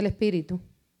en el Espíritu.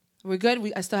 We're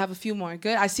good. I still have a few more.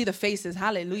 Good. I see the faces.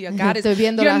 Hallelujah. God is. Estoy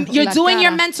viendo You're las doing your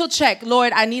caras. mental check.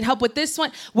 Lord, I need help with this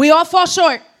one. We all fall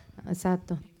short.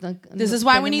 Exacto. This is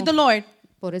why we need the Lord.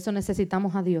 Por eso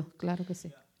necesitamos a Dios, claro que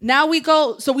sí. Now we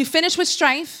go. So we finish with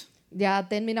strife. Ya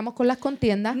terminamos con las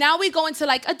contiendas. Now we go into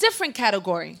like a different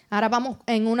category. Ahora vamos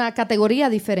en una categoría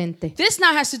diferente. This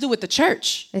now has to do with the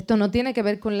church. Esto no tiene que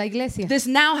ver con la iglesia. This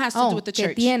now has to do with the que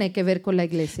church. tiene que ver con la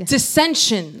iglesia.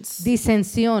 Dissensions.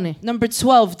 Disensiones. Number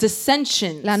 12,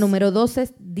 dissensions. La número 12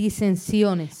 es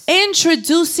disensiones.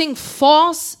 Introducing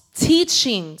false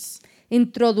teachings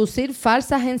Introducir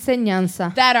falsas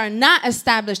enseñanzas that are not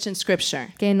established in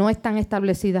Scripture. que no están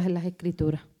establecidas en las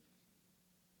Escrituras.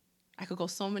 I could go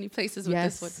so many places with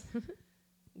this one. Yes.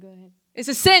 Go ahead. It's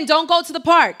a sin. Don't go to the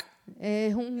park.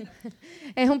 Es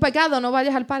un pecado, no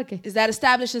vayas al parque. Is that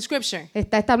established in Scripture?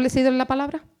 ¿Está establecido en la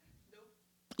palabra?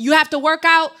 You have to work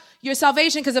out your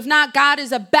salvation because if not, God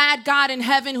is a bad God in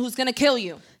heaven who's going to kill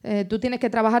you. Tú tienes que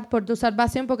trabajar por tu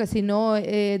salvación porque si no,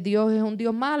 Dios es un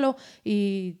Dios malo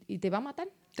y te va a matar.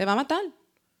 Te va a matar.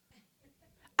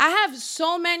 I have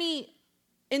so many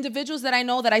individuals that I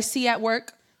know that I see at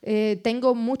work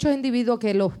Tengo muchos individuos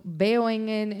que los veo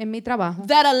en mi trabajo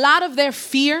that a lot of their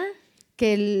fear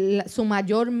que su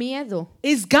mayor miedo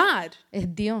is God. es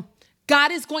Dios,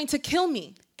 God is going to kill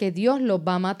me. que Dios los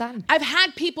va a matar. I've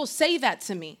had people say that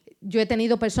to me. Yo he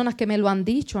tenido personas que me lo han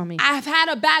dicho a mí. I've had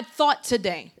a bad thought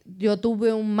today. Yo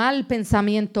tuve un mal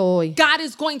pensamiento hoy. God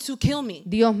is going to kill me.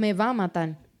 Dios me va a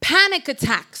matar. Panic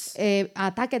attacks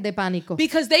Ataques de pánico.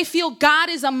 because they feel God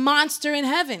is a monster in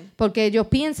heaven. Porque ellos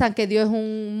piensan que Dios es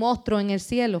un monstruo en el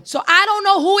cielo. So I don't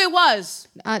know who it was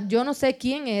Yo no sé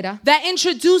quién era that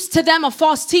introduced to them a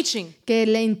false teaching. que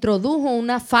le introdujo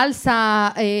una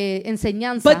falsa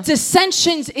enseñanza. But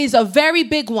dissensions is a very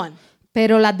big one.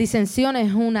 Pero las disensiones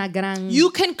es una gran...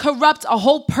 You can corrupt a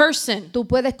whole person, Tú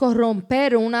puedes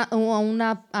corromper a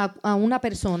una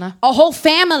persona, a whole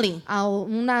family, a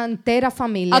una entera a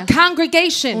familia,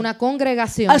 congregation, una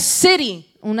congregación, a city,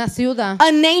 Una ciudad,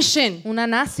 a nation una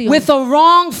nación with a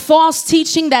wrong, false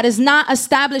teaching that is not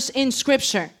established in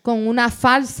Scripture. con una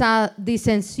falsa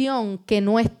disensión que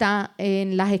no está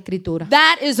en las escrituras.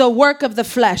 That is a work of the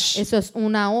flesh. Eso es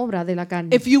una obra de la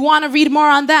carne. If you want to read more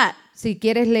on that, Si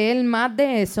quieres leer más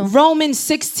de eso, Romans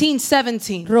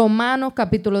 16:17 Romanos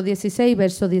capítulo 16,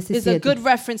 verso is a 17. good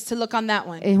reference to look on that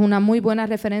one. Es una muy buena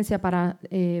referencia para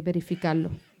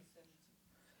verificarlo.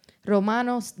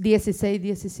 Romanos 16,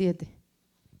 17.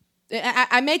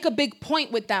 I make a big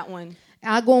point with that one.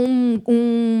 Hago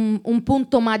un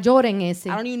punto mayor en ese.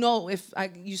 I don't even know if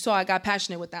you saw I got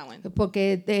passionate with that one.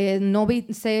 Porque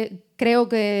creo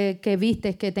que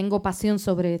viste que tengo pasión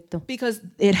sobre esto. Because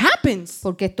it happens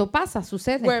Porque esto pasa,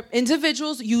 sucede. where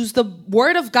individuals use the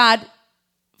word of God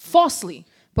falsely.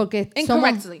 Porque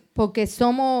Incorrectly.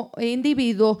 somos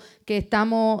individuos que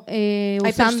estamos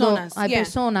usando, personas, hay yeah.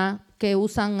 personas que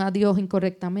usan a Dios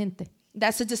incorrectamente.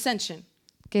 That's a dissension.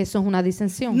 Que eso es una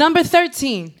disensión. Number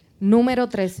 13. Número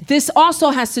 13. This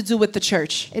also has to do with the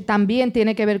church. También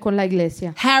tiene que ver con la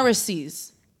iglesia.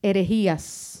 Heresies.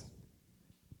 Herejías.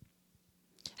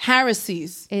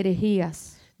 Heresies.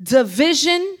 Herejías.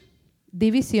 Division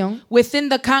División within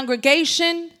the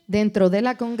congregation, dentro de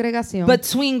la congregación,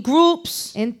 between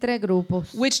groups, entre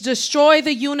grupos which destroy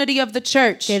the unity of the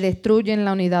church. que destruyen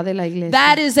la unidad de la iglesia.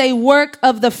 That is a work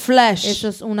of the flesh. Eso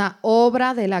es una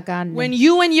obra de la carne. When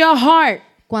you in your heart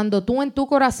Cuando tú en tu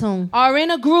corazón are in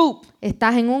a group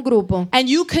estás en un grupo and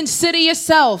you consider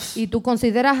yourself, y tú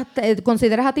consideras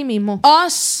a ti mismo,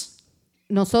 us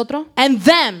nosotros and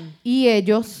them, y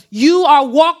ellos, you are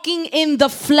walking in the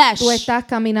flesh. tú estás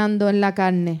caminando en la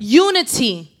carne.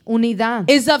 Unity Unidad,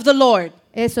 is of the Lord.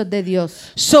 eso es de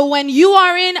Dios. So when you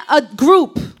are in a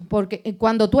group Porque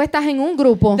cuando tú estás en un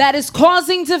grupo that is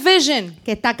causing division,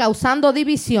 que está causando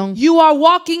división, you are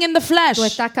walking in the flesh. tú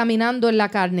estás caminando en la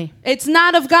carne. It's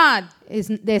not of God.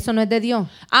 Eso no es de Dios.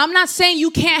 I'm not saying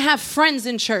you can't have friends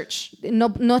in church.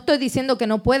 No estoy diciendo que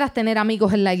no puedas tener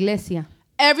amigos en la iglesia.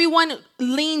 Everyone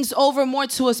leans over more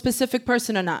to a specific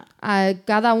person or not.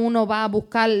 Cada uno va a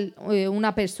buscar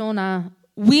una persona.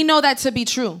 We know that to be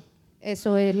true.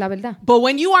 Eso es la verdad. But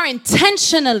when you are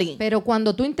intentionally Pero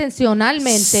cuando tú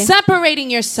intencionalmente separating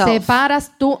yourself,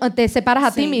 te separas a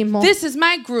ti saying, mismo this is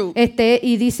my group,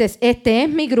 y dices, este es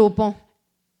mi grupo,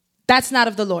 that's not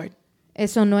of the Lord.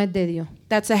 eso no es de Dios.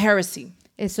 That's a heresy.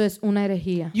 Eso es una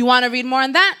herejía. You want to read more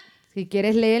on that? Si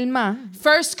quieres leer más,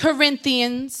 1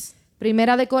 Corinthians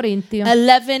Primera de Corintios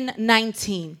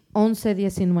 11:19.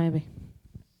 11:19.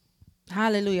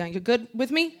 Hallelujah. You're good with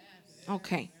me?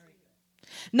 Okay.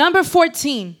 Number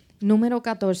 14. Número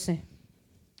 14.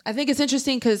 I think it's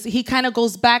interesting because he kind of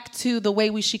goes back to the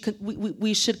way we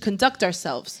should conduct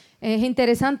ourselves. Es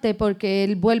interesante porque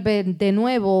él vuelve de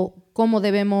nuevo cómo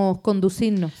debemos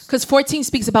conducirnos. Because 14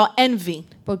 speaks about envy.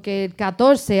 Porque el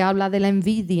 14 habla de la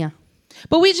envidia.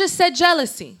 But we just said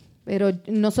jealousy. Pero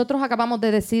nosotros acabamos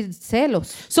de decir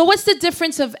celos. So what's the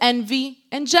difference of envy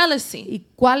and jealousy? ¿Y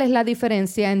cuál es la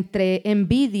diferencia entre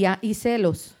envidia y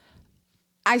celos?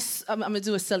 I'm going to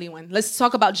do a silly one. Let's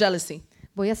talk about jealousy.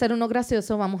 Voy a hacer uno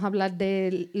gracioso. Vamos a hablar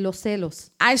de los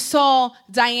celos. I saw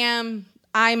Diane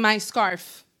eye my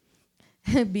scarf.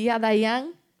 Vi a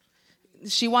Diane.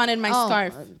 She wanted my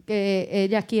scarf. Que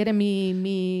ella quiere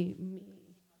mi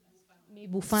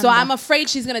bufanda. So I'm afraid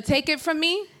she's going to take it from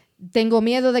me. Tengo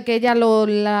miedo de que ella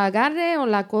la agarre o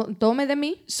la tome de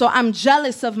mí. So I'm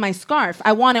jealous of my scarf.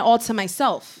 I want it all to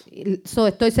myself.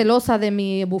 Estoy celosa de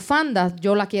mi bufanda.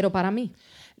 Yo la quiero para mí.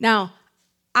 Now,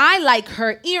 I like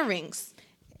her earrings.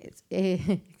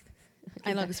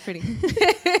 I know it's pretty.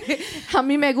 A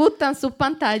mí me gustan sus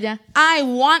pantallas. I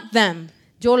want them.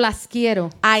 Yo las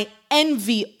quiero. I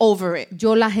envy over it.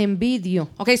 Yo las envidio.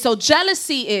 Okay, so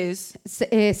jealousy is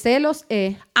Celos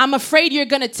es I'm afraid you're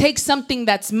going to take something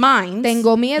that's mine.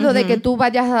 tengo miedo de que tú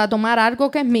vayas a tomar algo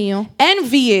que es mío.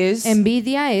 Envy is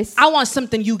Envidia es I want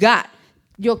something you got.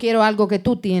 yo quiero algo que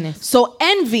tú tienes. So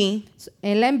envy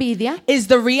En la envidia is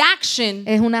the reaction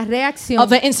es una reacción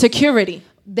of an insecurity.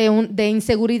 de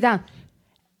inseguridad.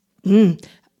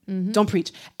 Don't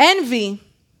preach.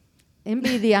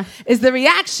 Envidia is the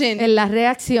reaction es la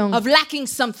reacción of lacking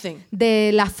something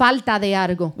de la falta de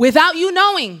algo. without you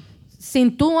knowing.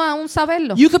 Sin tú aún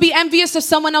saberlo. You could be envious of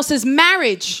someone else's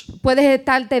marriage, Puedes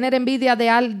tener envidia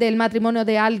del matrimonio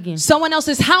de alguien, someone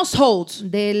else's household,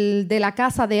 de la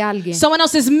casa de alguien, someone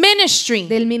else's ministry.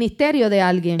 del ministerio de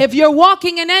alguien. If you're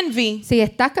walking in envy, Si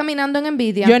estás caminando en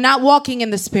envidia, you're not walking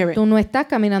in the spirit. tú no estás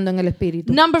caminando en el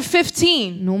espíritu. Number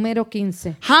 15, Número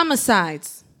 15.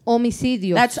 homicides.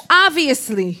 Homicidios. That's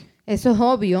obviously Eso es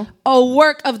obvio, a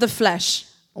work of the flesh.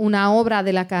 una obra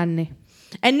de la carne.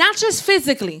 And not just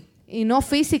physically. Y no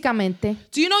físicamente.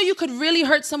 Do you know you could really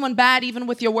hurt someone bad even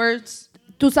with your words?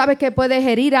 Tú sabes que puedes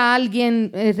herir a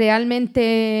alguien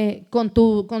realmente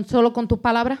solo con tus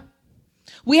palabras.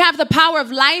 We have the power of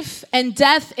life and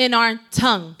death in our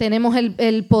tongue. Tenemos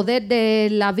el poder de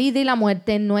la vida y la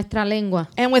muerte en nuestra lengua.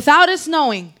 And without us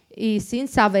knowing, Y sin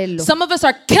saberlo. some of us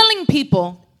are killing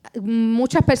people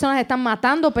Muchas personas están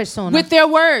matando personas with their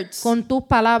words. con tus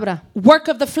palabras, Work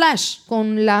of the flesh.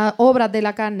 con las obras de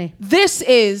la carne. This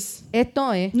is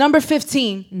Esto es number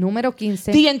 15. número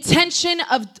 15. The intention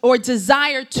of or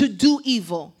desire to do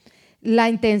evil. La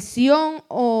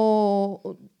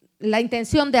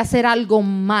intención de hacer algo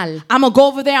mal. I'm going to go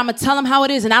over there, I'm going to tell them how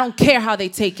it is, and I don't care how they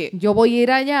take it. Yo voy a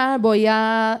ir allá, voy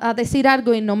a decir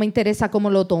algo y no me interesa cómo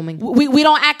lo tomen. We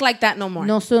don't act like that no more.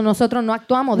 Nosotros no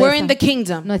actuamos de We're esa. in the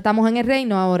kingdom. No estamos en el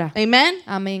reino ahora. Amen?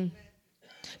 Amén.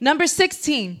 Number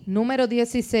 16. Número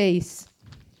 16.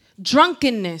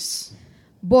 Drunkenness.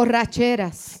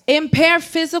 Borracheras. Impair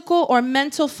physical or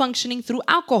mental functioning through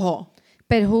alcohol.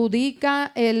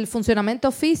 Perjudica el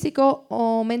funcionamiento físico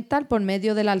o mental por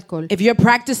medio del alcohol. If you're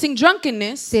practicing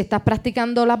drunkenness, Si estás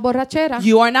practicando las borracheras,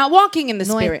 you are not walking in the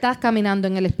no Spirit. estás caminando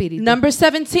en el Espíritu. Number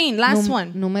 17, last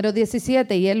one. Número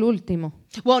 17 y el último.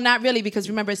 Well, not really, because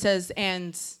remember it says,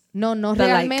 and No the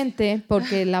realmente,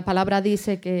 porque la palabra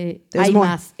dice que There's hay more.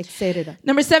 más, etc.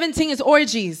 number 17 is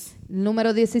orgies.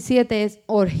 Número 17 es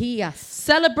orgías.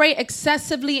 Celebrate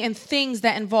excessively in things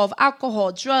that involve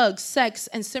alcohol, drugs, sex,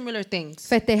 and similar things.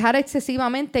 Festejar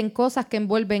excesivamente en cosas que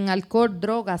envuelven alcohol,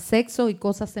 drogas, sexo y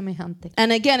cosas semejantes.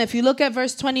 And again, if you look at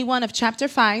verse 21 of chapter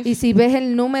 5, Y si ves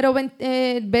el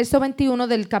verso 21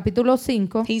 del capítulo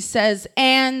 5, he says,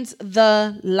 and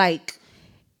the like.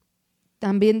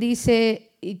 también dice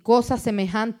y cosas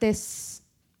semejantes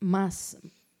más.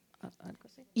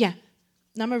 Yeah.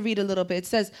 I'm going to read a little bit. It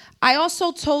says, I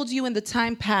also told you in the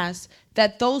time past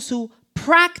that those who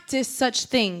practice such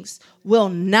things will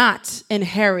not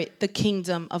inherit the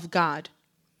kingdom of God.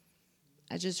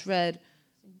 I just read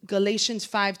Galatians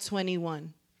 5:21.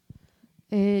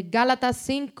 Gálatas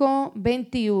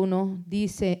 5:21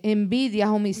 dice, envidias,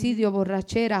 homicidios,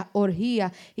 borracheras,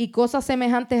 orgías y cosas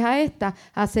semejantes a estas,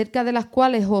 acerca de las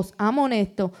cuales os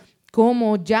amonesto,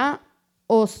 como ya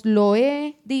os lo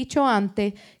he dicho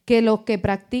antes, que los que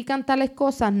practican tales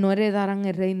cosas no heredarán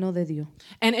el reino de Dios.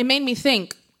 And it made me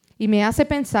think, Y me hace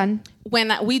pensar,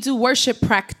 when we do worship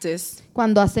practice,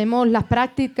 cuando hacemos las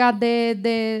prácticas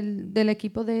del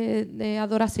equipo de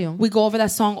adoración, we go over that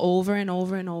song over and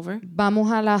over and over.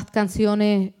 vamos a las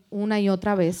canciones una y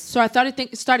otra vez. So I started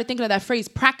thinking of that phrase,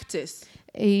 practice.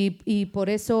 Y por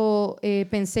eso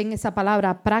pensé en esa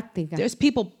palabra práctica. There's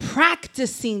people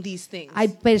practicing these things Hay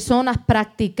personas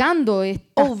practicando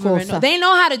estas over and over. cosas. They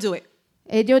know how to do it.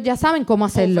 Ellos ya saben cómo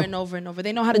hacerlo. Over and over and over.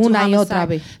 They know how to do Una y otra homicide.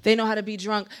 vez. They know how to be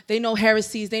drunk. They know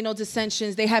heresies. They know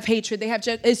dissensions. They have hatred.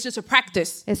 It's just a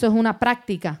practice. Eso es una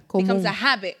práctica común. Becomes a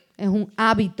habit. Es un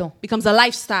hábito. Becomes a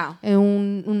lifestyle. Es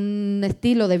un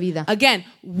estilo de vida. Again,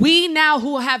 we now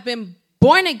who have been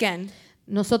born again,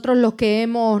 Nosotros los que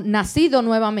hemos nacido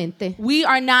nuevamente, we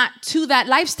are not to that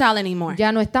lifestyle anymore.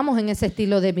 ya no estamos en ese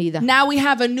estilo de vida. Now we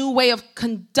have a new way of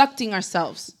conducting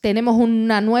ourselves. Tenemos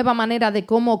una nueva manera de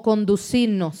cómo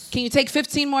conducirnos. Can you take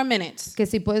 15 more minutes? Que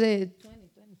si puede...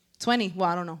 20? Well,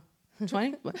 I don't know.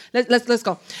 20? Let's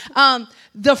go.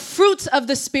 The fruits of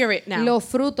the Spirit now. Los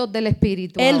frutos del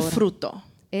Espíritu. El ahora. fruto.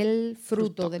 El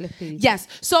fruto del Espíritu. Yes.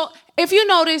 So if you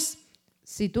notice,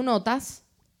 Si tú notas,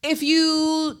 if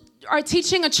you are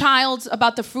teaching a child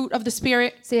about the fruit of the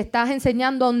Spirit, si estás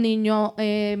enseñando a un niño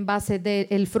en base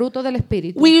del fruto del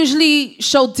Espíritu, we usually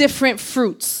show different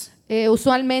fruits.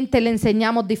 usualmente le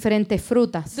enseñamos diferentes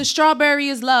frutas. The strawberry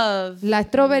is love. La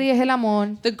strawberry es el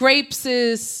amor, The grapes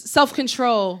is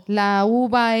self-control. la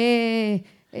uva es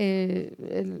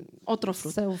Otro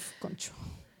fruto. self-control.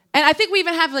 And I think we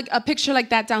even have like a picture like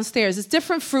that downstairs. It's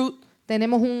different fruit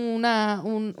Tenemos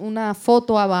una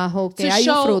foto abajo que to hay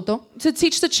un show, fruto to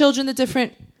teach the children the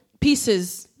different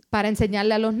pieces. para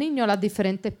enseñarle a los niños los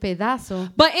diferentes pedazos.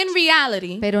 But in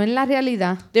reality, Pero en la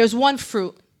realidad there's one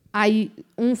fruit hay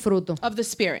un fruto of the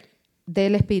Spirit.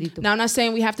 del Espíritu. Now, I'm not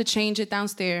saying we have to change it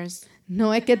downstairs.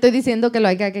 No es que estoy diciendo que lo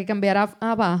hay que cambiar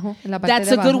abajo, en la parte That's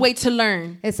de a good abajo. way to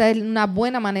learn. Esa es una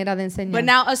buena manera de enseñar. But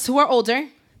now, us who are older,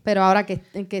 Pero ahora que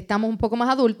estamos un poco más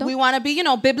adultos, we want to be,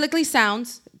 biblically sound.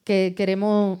 que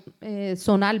queremos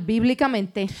sonar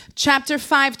bíblicamente, Chapter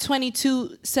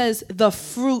 5:22 says the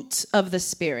fruit of the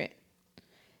Spirit.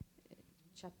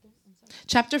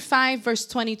 Chapter 5, verse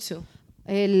 22.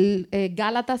 el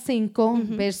Gálatas 5,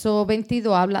 verso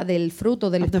 22, habla del fruto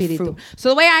del Of the Espíritu. fruit. So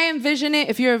the way I envision it,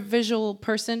 if you're a visual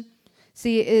person,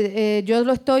 Si yo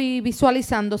lo estoy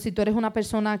visualizando, si tú eres una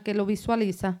persona que lo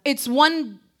visualiza, It's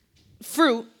one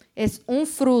fruit es un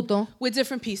fruto with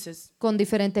different pieces. con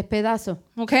diferentes pedazos.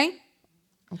 Okay?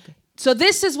 Okay. So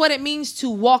this is what it means to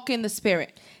walk in the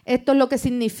Spirit. Esto es lo que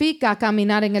significa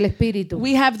caminar en el Espíritu.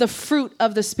 We have the fruit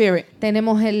of the Spirit.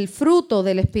 Tenemos el fruto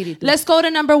del Espíritu. Let's go to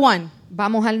number 1.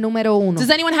 Vamos al número 1. Does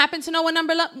anyone happen to know what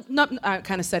number? No, I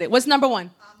kind of said it. What's number 1?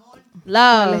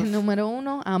 ¿Cuál es el Love. número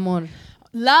 1? Amor.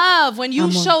 Love. When you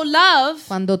Amor. show love,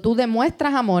 Cuando tú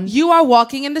demuestras amor, you are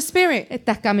walking in the Spirit.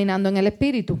 estás caminando en el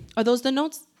Espíritu. Are those the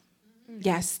notes?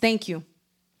 Yes, thank you.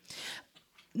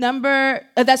 Number,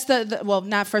 that's well,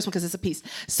 not first one because it's a piece.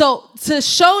 So to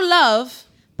show love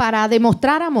Para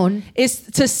demostrar amor is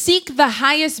to seek the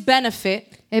highest benefit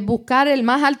es buscar el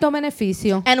más alto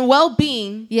beneficio and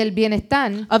well-being y el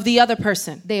bienestar of the other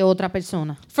person de otra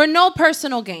persona, for no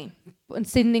personal gain.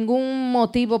 sin ningún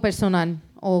motivo personal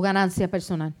o ganancia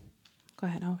personal. Go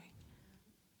ahead, Ari.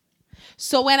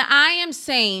 So when I am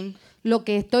saying, Lo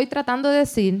que estoy tratando de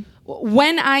decir,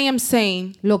 when I am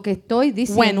saying, lo que estoy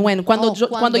diciendo,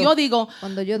 cuando yo digo,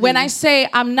 when I say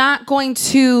I'm not going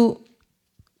to,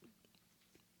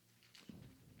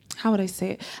 how would I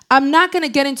say it? I'm not going to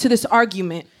get into this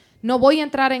argument no voy a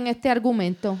entrar en este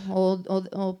argumento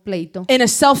o pleito in a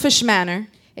selfish manner.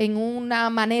 en una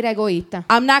manera egoísta.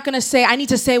 I'm not going to say I need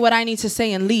to say what I need to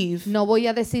say and leave. No voy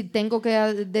a decir, tengo que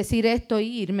decir esto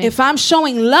y irme. If I'm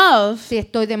showing love, Si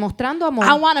estoy demostrando amor,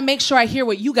 I want to make sure I hear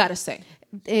what you got to say.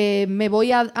 me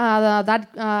voy a dar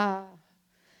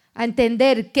a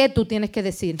entender qué tú tienes que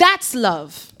decir. That's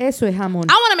love. Eso es amor.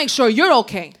 I want to make sure you're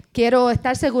okay. Quiero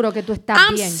estar seguro que tú estás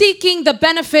I'm bien. seeking the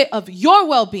benefit of your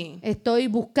well-being. Estoy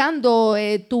buscando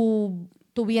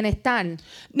tu bienestar.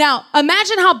 Now,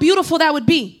 imagine how beautiful that would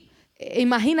be.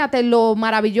 Imagínate lo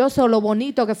maravilloso, lo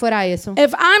bonito que fuera eso.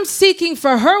 If I'm seeking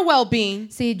for her well-being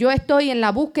Si yo estoy en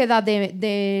la búsqueda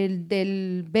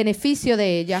del beneficio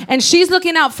de ella and she's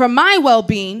looking out for my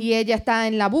well-being, y ella está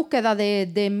en la búsqueda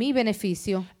de mi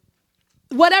beneficio,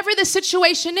 whatever the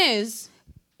situation is,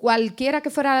 cualquiera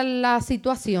que fuera la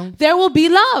situación, there will be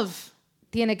love.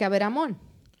 tiene que haber amor.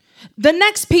 The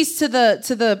next piece to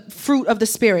the fruit of the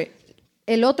Spirit,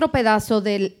 El otro pedazo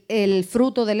del el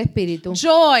fruto del Espíritu,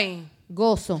 joy.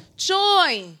 gozo,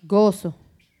 Joy, gozo,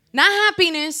 not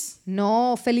happiness.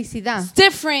 no felicidad. It's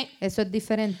different. Eso es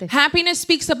diferente. Happiness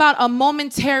speaks about a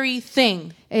momentary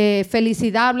thing.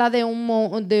 Felicidad habla de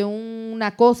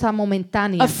una cosa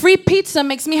momentánea. A free pizza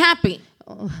makes me happy.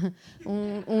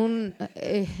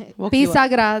 Pizza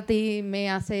gratis me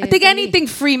hace I think feliz. anything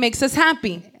free makes us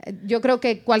happy. Yo creo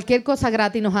que cualquier cosa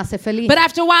gratis nos hace feliz. But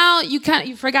after a while, you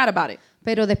forgot about it.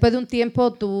 Pero después de un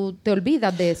tiempo tú te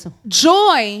olvidas de eso.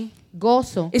 Joy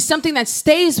Gozo is something that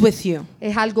stays with you.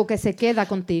 es algo que se queda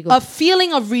contigo. A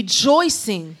feeling of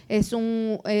rejoicing Es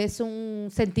un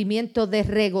sentimiento de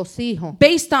regocijo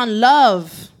based on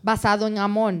love, basado en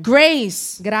amor,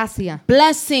 grace, gracia,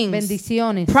 blessings,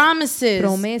 bendiciones, promises,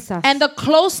 promesas and the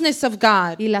closeness of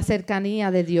God y la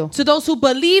cercanía de Dios. to those who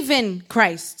believe in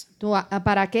Christ.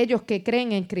 Para aquellos que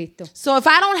creen en Cristo. So if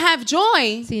I don't have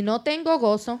joy, Si no tengo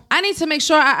gozo, I need to make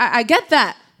sure I get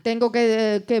that. tengo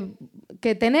que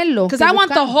tenerlo. Because que I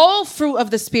want the buscarlo. whole fruit of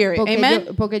the Spirit. Amen.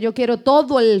 Porque yo quiero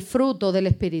todo el fruto del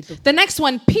Espíritu. The next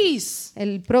one, peace.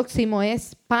 El próximo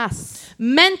es paz,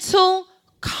 Mental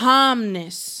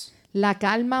calmness. la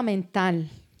calma mental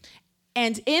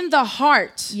And in the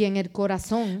heart, y en el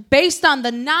corazón, based on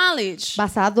the knowledge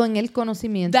basado en el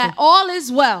conocimiento that all is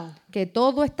well que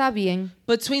todo está bien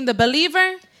between the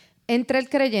believer entre el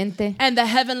creyente and the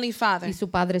Heavenly Father. y su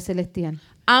Padre Celestial.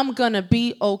 I'm going to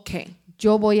be okay.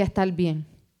 Yo voy a estar bien.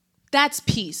 That's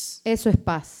peace. Eso es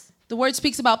paz. The word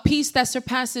speaks about peace that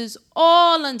surpasses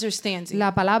all understanding.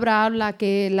 La palabra habla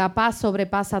que la paz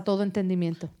sobrepasa todo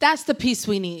entendimiento. That's the peace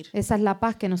we need. Esa es la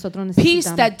paz que nosotros Peace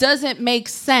necesitamos. that doesn't make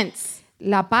sense.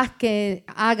 La paz que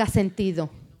haga sentido.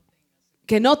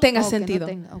 Que no tenga Oh, que no sentido.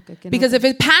 tenga- okay, que no Because tenga.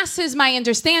 if it passes my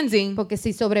understanding, Porque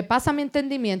si sobrepasa mi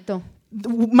entendimiento,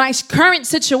 my current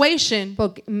situation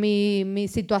porque mi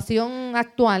situación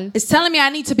actual is telling me I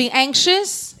need to be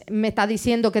anxious, me está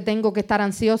diciendo que tengo que estar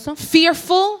ansioso,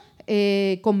 fearful,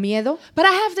 con miedo, but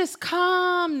I have this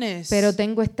calmness. pero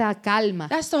tengo esta calma.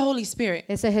 That's the Holy Spirit.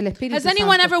 Ese es el Espíritu Has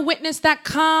anyone Santo. ever witnessed that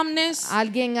calmness?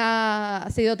 ¿Alguien ha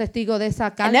sido testigo de esa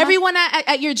And calma? everyone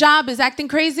at your job is acting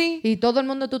crazy? Y todo el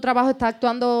mundo en tu trabajo está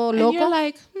actuando And you're loco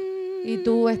like, y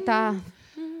tú estás...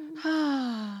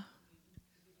 ah.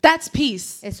 That's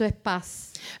peace. Eso es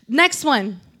paz. Next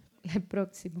one, El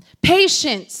próximo.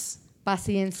 patience.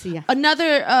 Paciencia.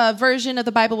 Another version of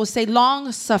the Bible will say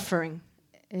long suffering.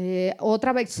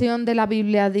 Otra versión de la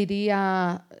Biblia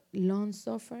diría long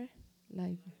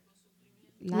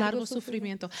Largo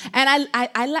sufrimiento. And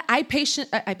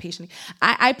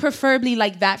I preferably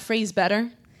like that phrase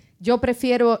better. Yo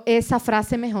prefiero esa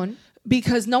frase mejor.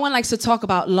 Because no one likes to talk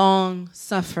about long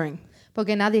suffering.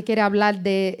 Porque nadie quiere hablar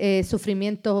de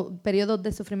sufrimiento, periodos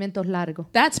de sufrimientos largos.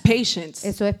 That's patience.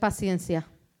 Eso es paciencia.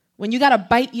 When you gotta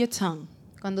bite your tongue.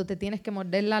 Cuando te tienes que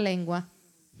morder la lengua.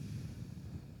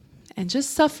 And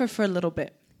just suffer for a little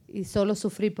bit. Y solo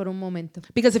sufrir por un momento.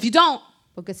 Because if you don't,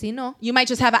 porque si no, you might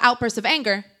just have an outburst of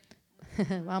anger.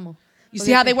 Vamos. You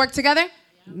see how they work together?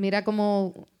 Mira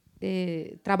cómo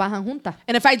trabajan juntas.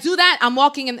 And if I do that, I'm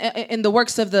walking in the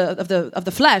works of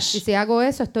the flesh. Y si hago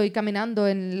eso, estoy caminando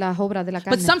en las obras de la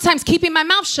carne. But sometimes keeping my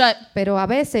mouth shut Pero a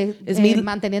veces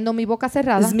manteniendo mi boca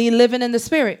cerrada is me living in the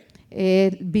spirit.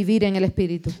 Vivir en el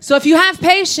espíritu. So if you have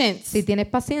patience, si tienes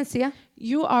paciencia,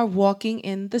 you are walking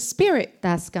in the spirit.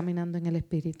 Estás caminando en el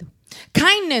espíritu.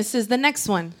 Kindness is the next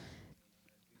one.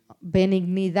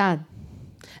 Benignidad.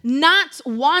 Not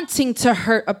wanting to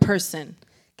hurt a person.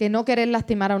 Que no querer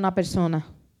lastimar a una persona.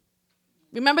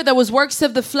 Remember, there was works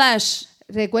of the flesh.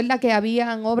 Recuerda que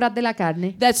habían obras de la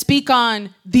carne that speak on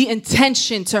the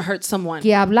intention to hurt someone.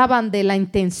 Que hablaban de la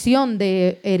intención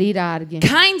de herir a alguien.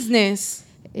 Kindness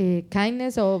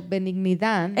o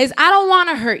benignidad is I don't want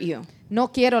to hurt you. No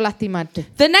quiero lastimarte.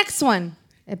 The next one.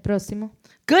 El próximo.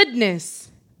 Goodness.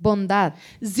 Bondad.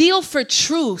 Zeal for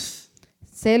truth.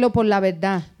 Celo por la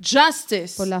verdad.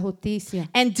 Justice. Por la justicia.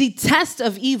 And detest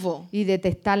of evil. Y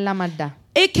detestar la maldad.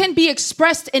 It can be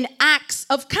expressed in acts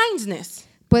of kindness.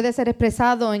 Puede ser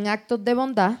expresado en actos de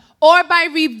bondad. Or by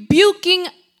rebuking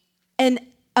and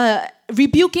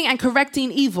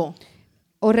correcting evil.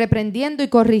 O reprendiendo y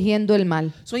corrigiendo el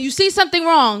mal. So when you see something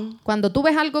wrong, cuando tú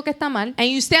ves algo que está mal, and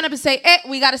you stand up and say,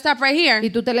 we got to stop right here. Y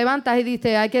tú te levantas y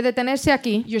dices, hay que detenerse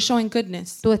aquí. You're showing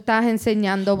goodness. Tú estás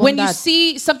enseñando bondad. When you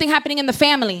see something happening in the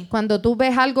family, cuando tú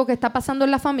ves algo que está pasando en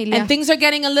la familia, and things are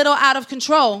getting a little out of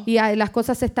control, y las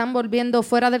cosas se están volviendo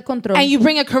fuera del control, and you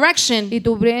bring a correction, y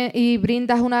tú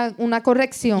brindas una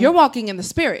corrección, you're walking in the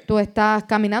spirit. Tú estás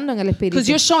caminando en el espíritu. Because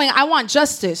you're showing, I want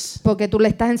justice. Porque tú le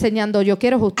estás enseñando, yo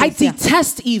quiero justicia. I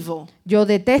detest evil. Yo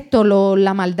detesto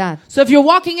la maldad. So if you're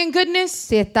walking in goodness,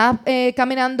 si estás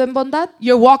caminando en bondad,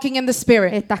 you're walking in the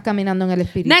spirit. Estás caminando en el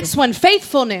espíritu. Next one,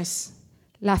 faithfulness.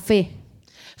 La fe.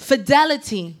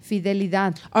 Fidelity.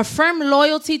 Fidelidad. A firm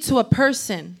loyalty to a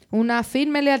person. Una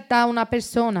firme lealtad a una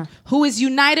persona. Who is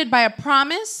united by a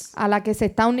promise. A la que se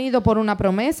está unido por una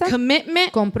promesa.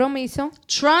 Commitment. Compromiso.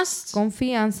 Trust.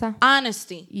 Confianza.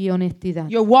 Honesty. Y honestidad.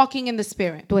 You're walking in the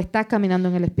spirit. Tú estás caminando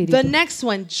en el espíritu. The next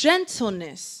one,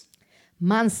 gentleness.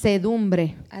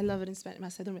 Mansedumbre. I love it in Spanish.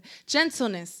 Mansedumbre.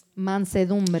 Gentleness.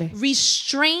 Mansedumbre.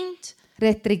 Restraint.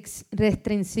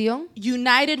 Restricción.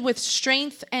 United with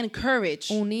strength and courage.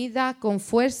 Unida con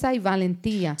fuerza y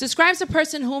valentía. Describes a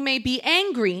person who may be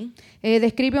angry.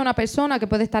 Describe a una persona que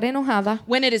puede estar enojada.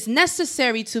 When it is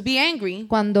necessary to be angry.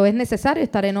 Cuando es necesario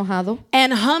estar enojado.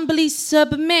 And humbly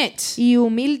submit. Y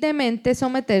humildemente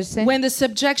someterse. When the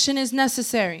subjection is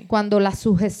necessary. Cuando la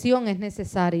sujeción es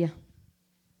necesaria.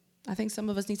 I think some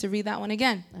of us need to read that one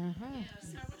again.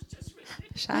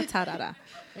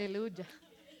 Aleluya.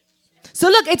 So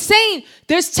look, it's saying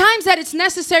there's times that it's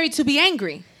necessary to be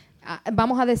angry.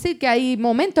 Vamos a decir que hay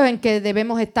momentos en que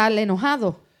debemos estar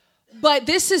enojados. But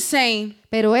this is saying,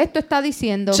 pero esto está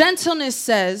diciendo, gentleness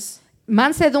says,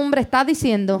 mansedumbre está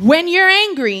diciendo, when you're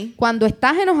angry, cuando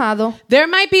estás enojado, there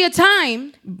might be a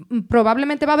time,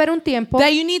 probablemente va a haber un tiempo, that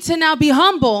you need to now be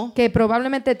humble, que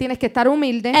probablemente tienes que estar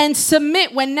humilde, and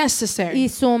submit when necessary, y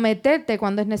someterte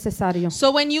cuando es necesario.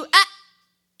 So when you,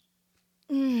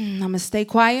 I'm gonna stay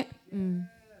quiet.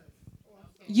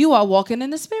 You are walking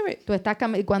in the spirit. Tú estás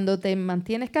cuando te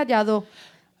mantienes callado,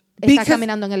 estás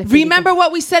caminando en el espíritu. Remember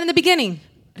what we said in the beginning.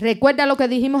 Recuerda lo que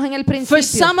dijimos en el principio. For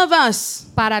some of us,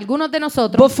 para algunos de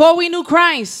nosotros, before we knew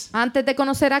Christ, antes de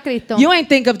conocer a Cristo, you ain't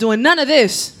think of doing none of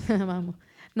this. Vamos.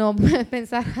 No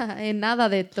pensar en nada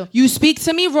de esto. You speak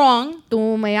to me wrong.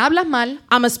 Tú me hablas mal.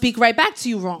 I'm gonna speak right back to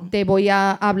you wrong. Te voy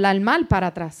a hablar mal para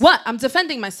atrás. What? I'm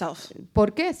defending myself.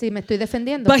 ¿Por qué? Si me estoy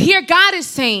defendiendo. But here God is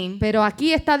saying, pero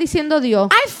aquí está diciendo Dios,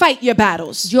 I fight your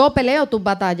battles. Yo peleo tus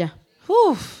batallas.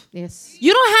 Yes.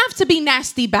 You don't have to be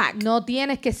nasty back. No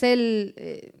tienes que ser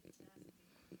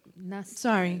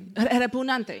sorry.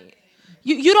 Repugnante.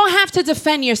 You don't have to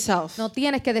defend yourself. No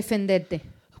tienes que defenderte.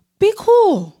 Be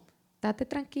cool. Date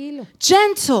tranquilo.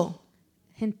 Gentle.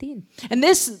 Gentil. And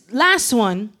this last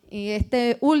one, y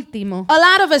este último, a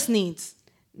lot of us needs.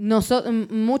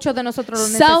 Muchos de nosotros lo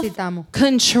necesitamos.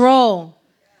 Self-control.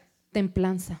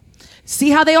 Templanza. See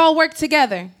how they all work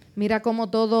together. Mira cómo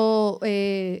todo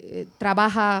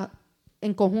trabaja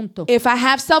en conjunto. If I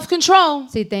have self-control,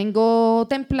 Si tengo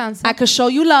templanza, I could show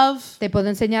you love. te puedo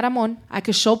enseñar amor, I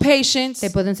could show patience.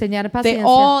 te puedo enseñar They paciencia.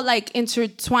 all like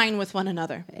intertwine with one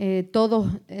another. Todos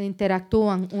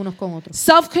interactúan unos con otros.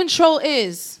 Self-control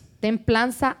is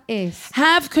Templanza es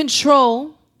have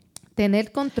control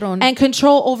tener control and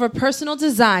control over personal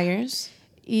desires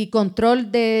y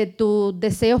control de tus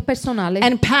deseos personales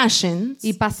and passions.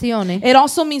 y pasiones. It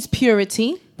also means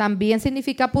purity. También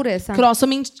significa pureza. Could also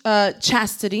mean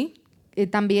chastity.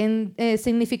 También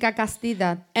significa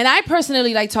castidad. And I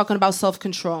personally like talking about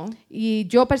self-control Y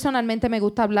yo personalmente me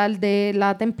gusta hablar de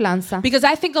la templanza because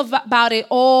I think about it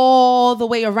all the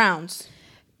way around.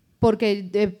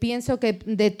 porque pienso que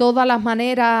de todas las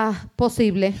maneras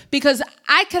posibles Because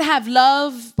I could have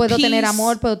love, puedo peace, tener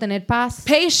amor, puedo tener paz,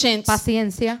 patience,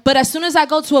 paciencia, but as soon as I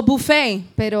go to a buffet,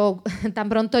 pero tan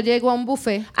pronto llego a un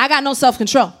buffet I got no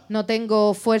self-control. no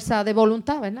tengo fuerza de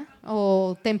voluntad, ¿verdad?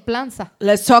 O templanza.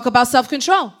 Let's talk about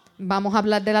self-control. Vamos a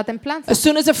hablar de la templanza. As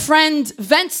soon as a friend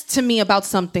vents to me about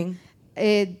something,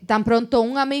 Tan pronto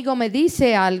un amigo me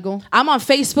dice algo, I'm on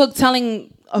Facebook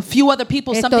telling a few other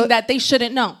people something that they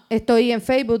shouldn't know. estoy en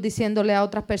Facebook diciéndole a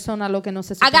otras personas lo que no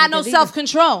se I supone got que no diga.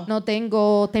 self-control. No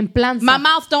tengo templanza. My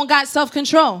mouth don't got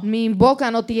self-control. Mi boca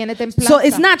no tiene templanza. So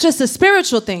it's not just a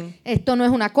spiritual thing. Esto no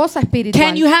es una cosa espiritual.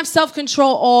 Can you have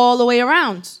self-control all the way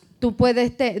around? Tú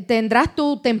puedes tendrás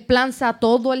tu templanza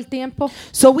todo el tiempo.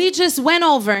 So we just went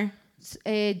over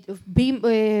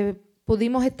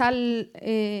Pudimos estar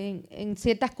en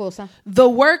ciertas cosas the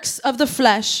works of the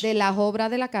flesh de las obras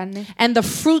de la carne and the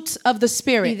fruits of the y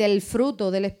spirit. del fruto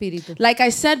del espíritu. Like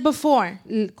I said before,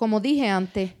 Como dije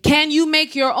antes, can you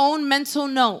make your own mental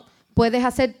note? puedes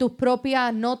hacer tus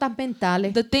propias notas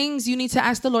mentales The things you need to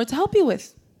ask the Lord to help you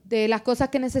with. de las cosas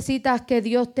que necesitas que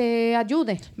Dios te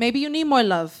ayude. Maybe you need more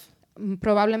love.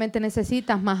 Probablemente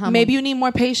necesitas más amor. Maybe you need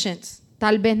more patience.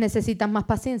 Tal vez necesitas más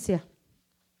paciencia.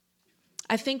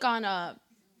 I think on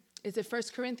is it 1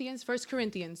 Corinthians? 1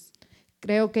 Corinthians.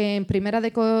 Creo que en Primera de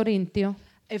Corintios,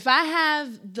 If I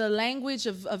have the language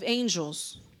of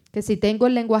angels, que si tengo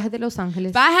el lenguaje de los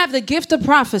ángeles, if I have the gift of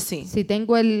prophecy, si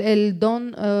tengo el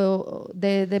don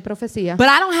de profecía, but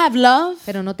I don't have love,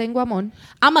 pero no tengo amor,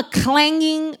 I'm a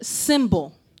clanging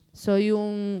cymbal. soy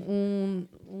un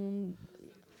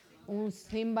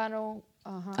címbalo.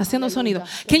 Haciendo aleluya. sonido.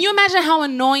 Can you imagine how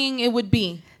annoying it would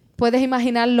be Puedes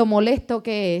imaginar lo molesto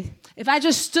que es if I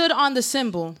just stood on the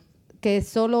cymbal que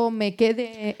solo me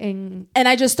quede en and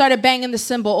I just started banging the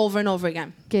cymbal over and over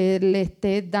again? que le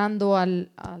esté dando al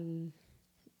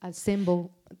símbolo.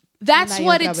 That's Una y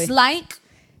what otra it's vez. like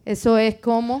Eso es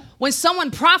como when someone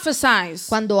prophesies,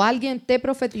 cuando alguien te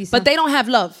profetiza, but they don't have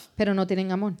love. pero no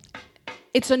tienen amor.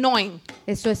 It's annoying.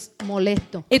 Eso es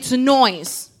molesto. It's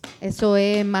noise. Eso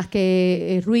es más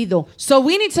que ruido. So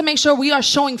we need to make sure we are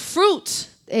showing fruit.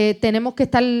 Tenemos que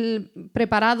estar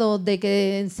preparados de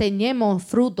que enseñemos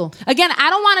fruto. Again, I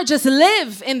don't want to just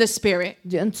live in the spirit.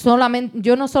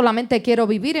 Yo no solamente quiero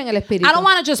vivir en el espíritu. I don't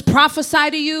want to just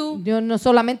prophesy to you. Yo no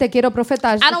solamente quiero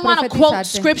I don't want to quote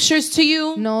profetizarte. scriptures to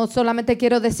you. No solamente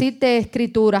quiero decirte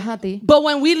escrituras a ti. But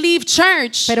when we leave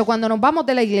church, Pero cuando nos vamos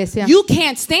de la iglesia, you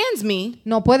can't stand me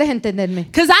no puedes entenderme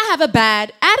because I have a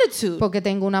bad attitude. porque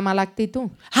tengo una mala actitud.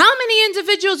 How many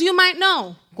individuals you might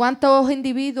know? ¿Cuántos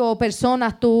individuos o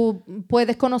personas tú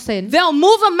puedes conocer They'll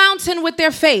move a mountain with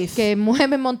their faith, que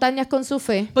mueven montañas con su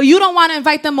fe, but you don't want to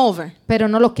invite them over pero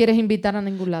no los quieres invitar a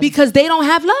ningún lado because they don't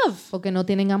have love. porque no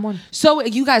tienen amor? So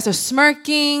you guys are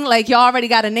smirking like you already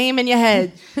got a name in your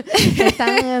head.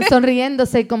 Están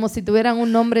sonriéndose como si tuvieran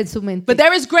un nombre en su mente. But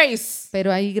there is grace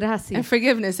Pero hay gracia and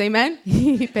forgiveness. Amen.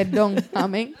 y perdón.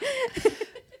 Amén.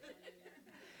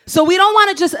 So we don't want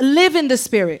to just live in the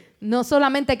spirit. No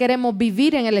solamente queremos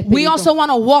vivir en el We espíritu, also want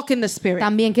to walk in the spirit.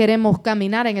 también queremos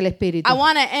caminar en el espíritu. I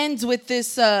want to end with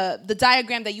this the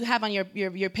diagram that you have on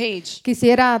your page.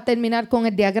 Quisiera terminar con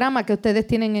el diagrama que ustedes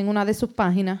tienen en una de sus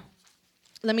páginas.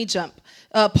 Let me jump.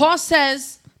 Paul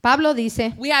says Pablo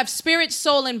dice we have spirit,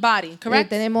 soul, and body, que correct?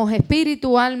 tenemos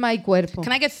espíritu, alma y cuerpo.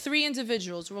 Can I get 3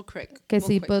 individuals real quick? Que Real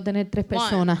sí, quick. puedo tener 3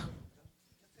 personas.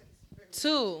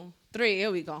 2, 3,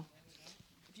 here we go.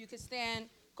 If you could stand,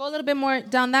 go a little bit more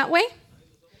down that way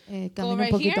Camina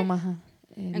right un poquito here más.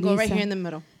 and go right Lisa. here in the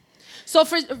middle. So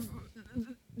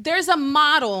there's a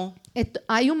model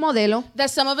Hay un modelo that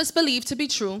some of us believe to be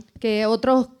true, que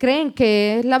otros creen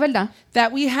que es la verdad,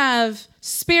 that we have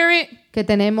spirit, que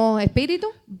tenemos espíritu,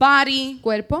 body,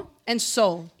 cuerpo and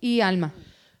soul, y alma,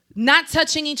 not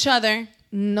touching each other,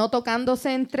 no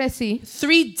tocándose entre sí,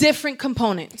 3 different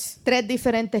components. 3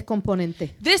 diferentes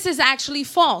componentes. This is actually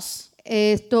false.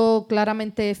 Esto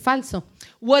claramente es falso.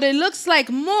 What it looks like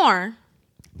more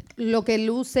lo que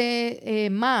luce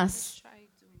más.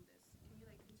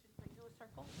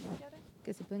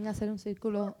 Que se pueden hacer un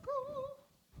círculo.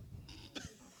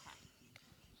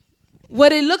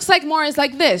 What it looks like more is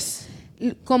like this.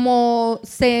 Como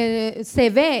se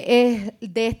ve es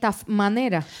de esta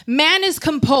manera. Man is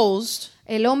composed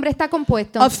El hombre está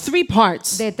compuesto of 3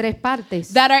 parts de 3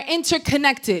 partes that are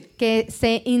interconnected. que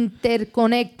se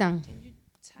interconectan.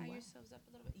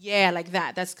 Yeah, like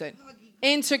that. That's good.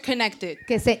 Interconnected.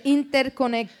 Que se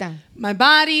interconectan. My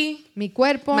body, Mi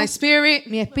cuerpo, my spirit,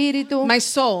 mi espíritu my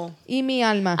soul. y mi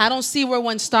alma. I don't see where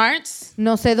one starts.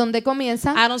 No sé dónde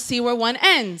comienza, I don't see where one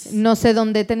ends. no sé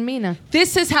dónde termina.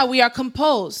 This is how we are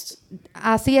composed.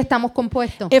 Así estamos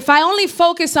compuestos. If I only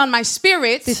focus on my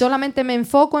spirit Si solamente me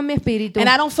enfoco en mi espíritu and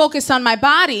I don't focus on my y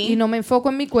body, no me enfoco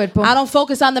en mi cuerpo, I don't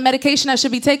focus on the medication I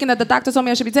should be taking that the doctor told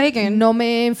me I should be taking, no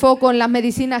me enfoco en las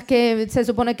medicinas que se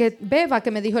supone que beba,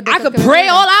 que me dijo el I doctor could que pray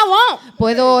beba. all I want.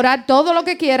 Puedo orar todo lo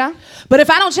que quiera, But if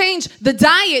I don't change the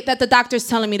diet that the doctor is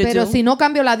telling me to pero do, si no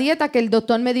cambio la dieta que el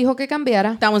doctor me dijo que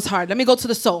cambiara, that one's hard. Let me go to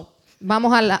the soul.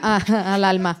 vamos al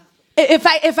alma. If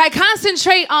I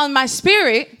concentrate on my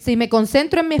spirit, Si me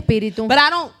concentro en mi espíritu, but I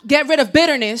don't get rid of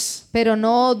bitterness, pero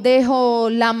no dejo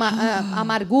la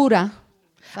amargura,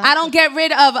 I don't get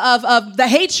rid of the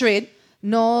hatred,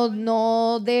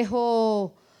 no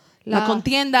dejo la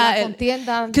contienda, la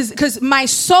contienda, because my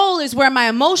soul is where my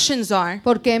emotions are.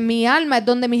 porque mi alma es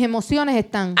donde mis emociones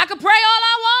están. I could pray all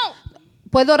I want,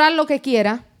 Puedo orar lo que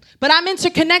quiera, but I'm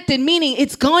interconnected, meaning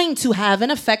it's going to have an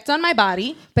effect on my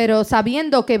body. pero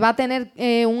sabiendo que va a tener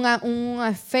un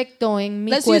efecto en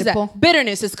mi Let's use that. cuerpo.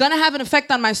 Bitterness is going to have an effect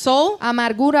on my soul.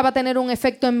 Amargura va a tener un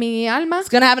efecto en mi alma, It's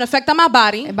going to have an effect on my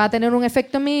body. va a tener un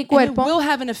efecto en mi And it cuerpo will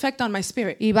have an effect on my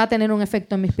spirit. y va a tener un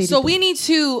efecto en mi espíritu. So we need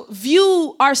to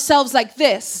view ourselves like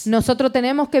this. Nosotros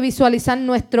tenemos que visualizar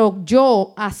nuestro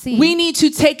yo así. We need to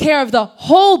take care of the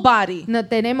whole body. No,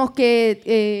 tenemos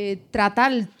que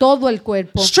tratar todo el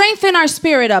cuerpo. Strengthen our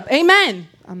spirit up. Amen.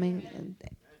 Amén.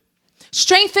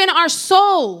 Strengthen our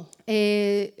soul.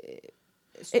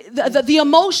 The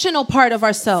emotional part of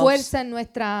ourselves. Fuerza en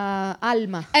nuestra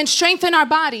alma, And strengthen our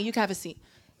body. You can have a seat.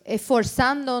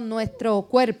 esforzando nuestro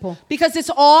cuerpo, Because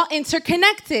it's all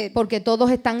interconnected. porque todos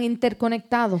están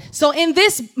interconectados. So in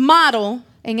this model,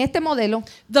 En este modelo,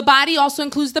 the body also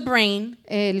includes the brain.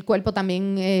 el cuerpo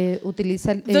también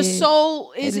utiliza The soul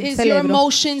is el your cerebro.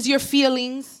 emotions, your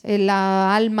feelings.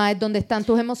 La alma es donde están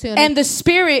tus emociones. And the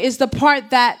spirit is the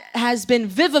part that has been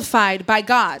vivified by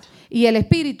God. Y el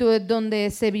espíritu es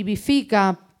donde se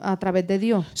vivifica a través de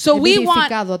Dios. So Es we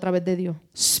vivificado a través de Dios.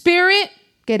 Spirit,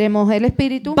 Queremos el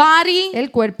espíritu, body,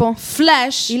 el cuerpo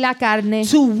flesh y la carne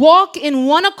to walk in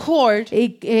one accord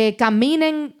y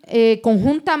caminen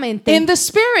conjuntamente in the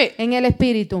spirit. en el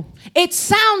espíritu. It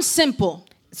sounds simple,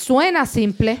 Suena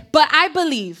simple, but I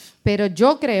believe pero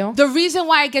yo creo the reason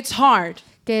why it gets hard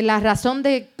que la razón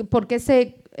de por qué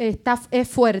es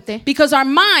fuerte, because our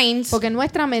minds porque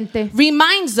nuestra mente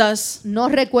reminds us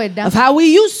nos recuerda of how we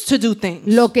used to do things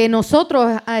lo que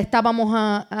nosotros estábamos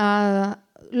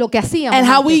lo que hacíamos and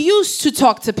how we antes, used to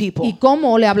talk to y people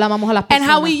cómo le hablábamos a las and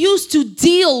how we personas used to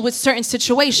deal with certain y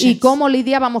situations. cómo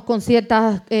lidiábamos con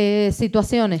ciertas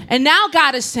situaciones. And now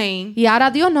God is saying, Y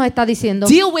ahora Dios nos está diciendo,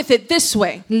 deal with it this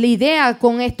way. lidia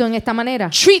con esto en esta manera.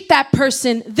 Treat that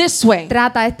person this way.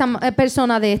 Trata a esta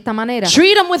persona de esta manera.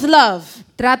 Treat them with love.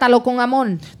 Trátalo con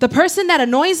amor. The person that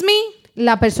annoys me,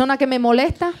 La persona que me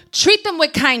molesta, treat them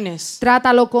with kindness.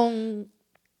 trátalo con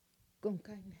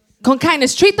kindness. Con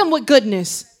kindness. Treat them with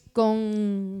goodness.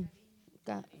 Con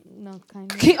no,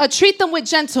 kindness. Treat them with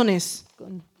gentleness.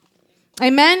 Con-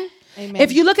 Amen? Amen.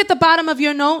 If you look at the bottom of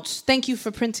your notes, thank you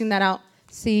for printing that out.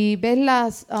 Si ves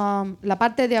la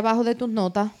parte de abajo de tus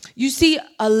notas, You see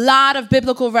a lot of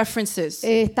biblical references.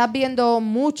 estás viendo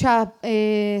muchas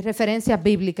referencias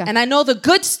bíblicas. And I know the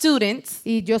good students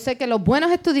Y yo sé que los buenos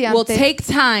will estudiantes take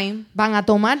time van a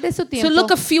tomar de su to tiempo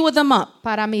look a few of them up.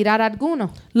 para mirar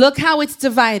algunos. Look how it's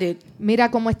divided. Mira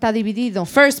cómo está dividido.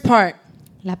 First part,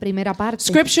 La primera parte.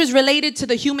 scriptures related to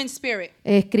the human spirit.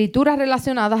 Escrituras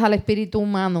relacionadas al espíritu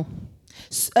humano.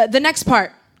 The next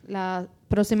part, La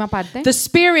próxima parte. the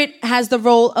spirit has the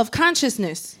role of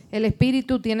consciousness. El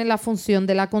espíritu tiene la función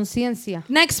de la conciencia.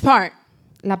 Next part,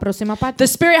 La próxima parte. the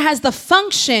spirit has the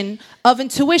function of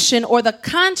intuition or the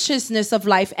consciousness of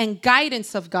life and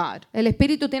guidance of God. El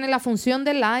espíritu tiene la función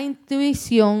de la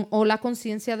intuición o la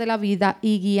conciencia de la vida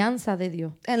y guianza de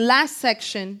Dios. And last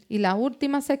section, Y la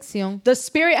última sección. the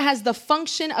spirit has the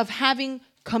function of having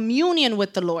communion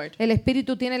with the Lord. El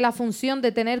espíritu tiene la función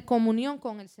de tener comunión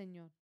con el Señor.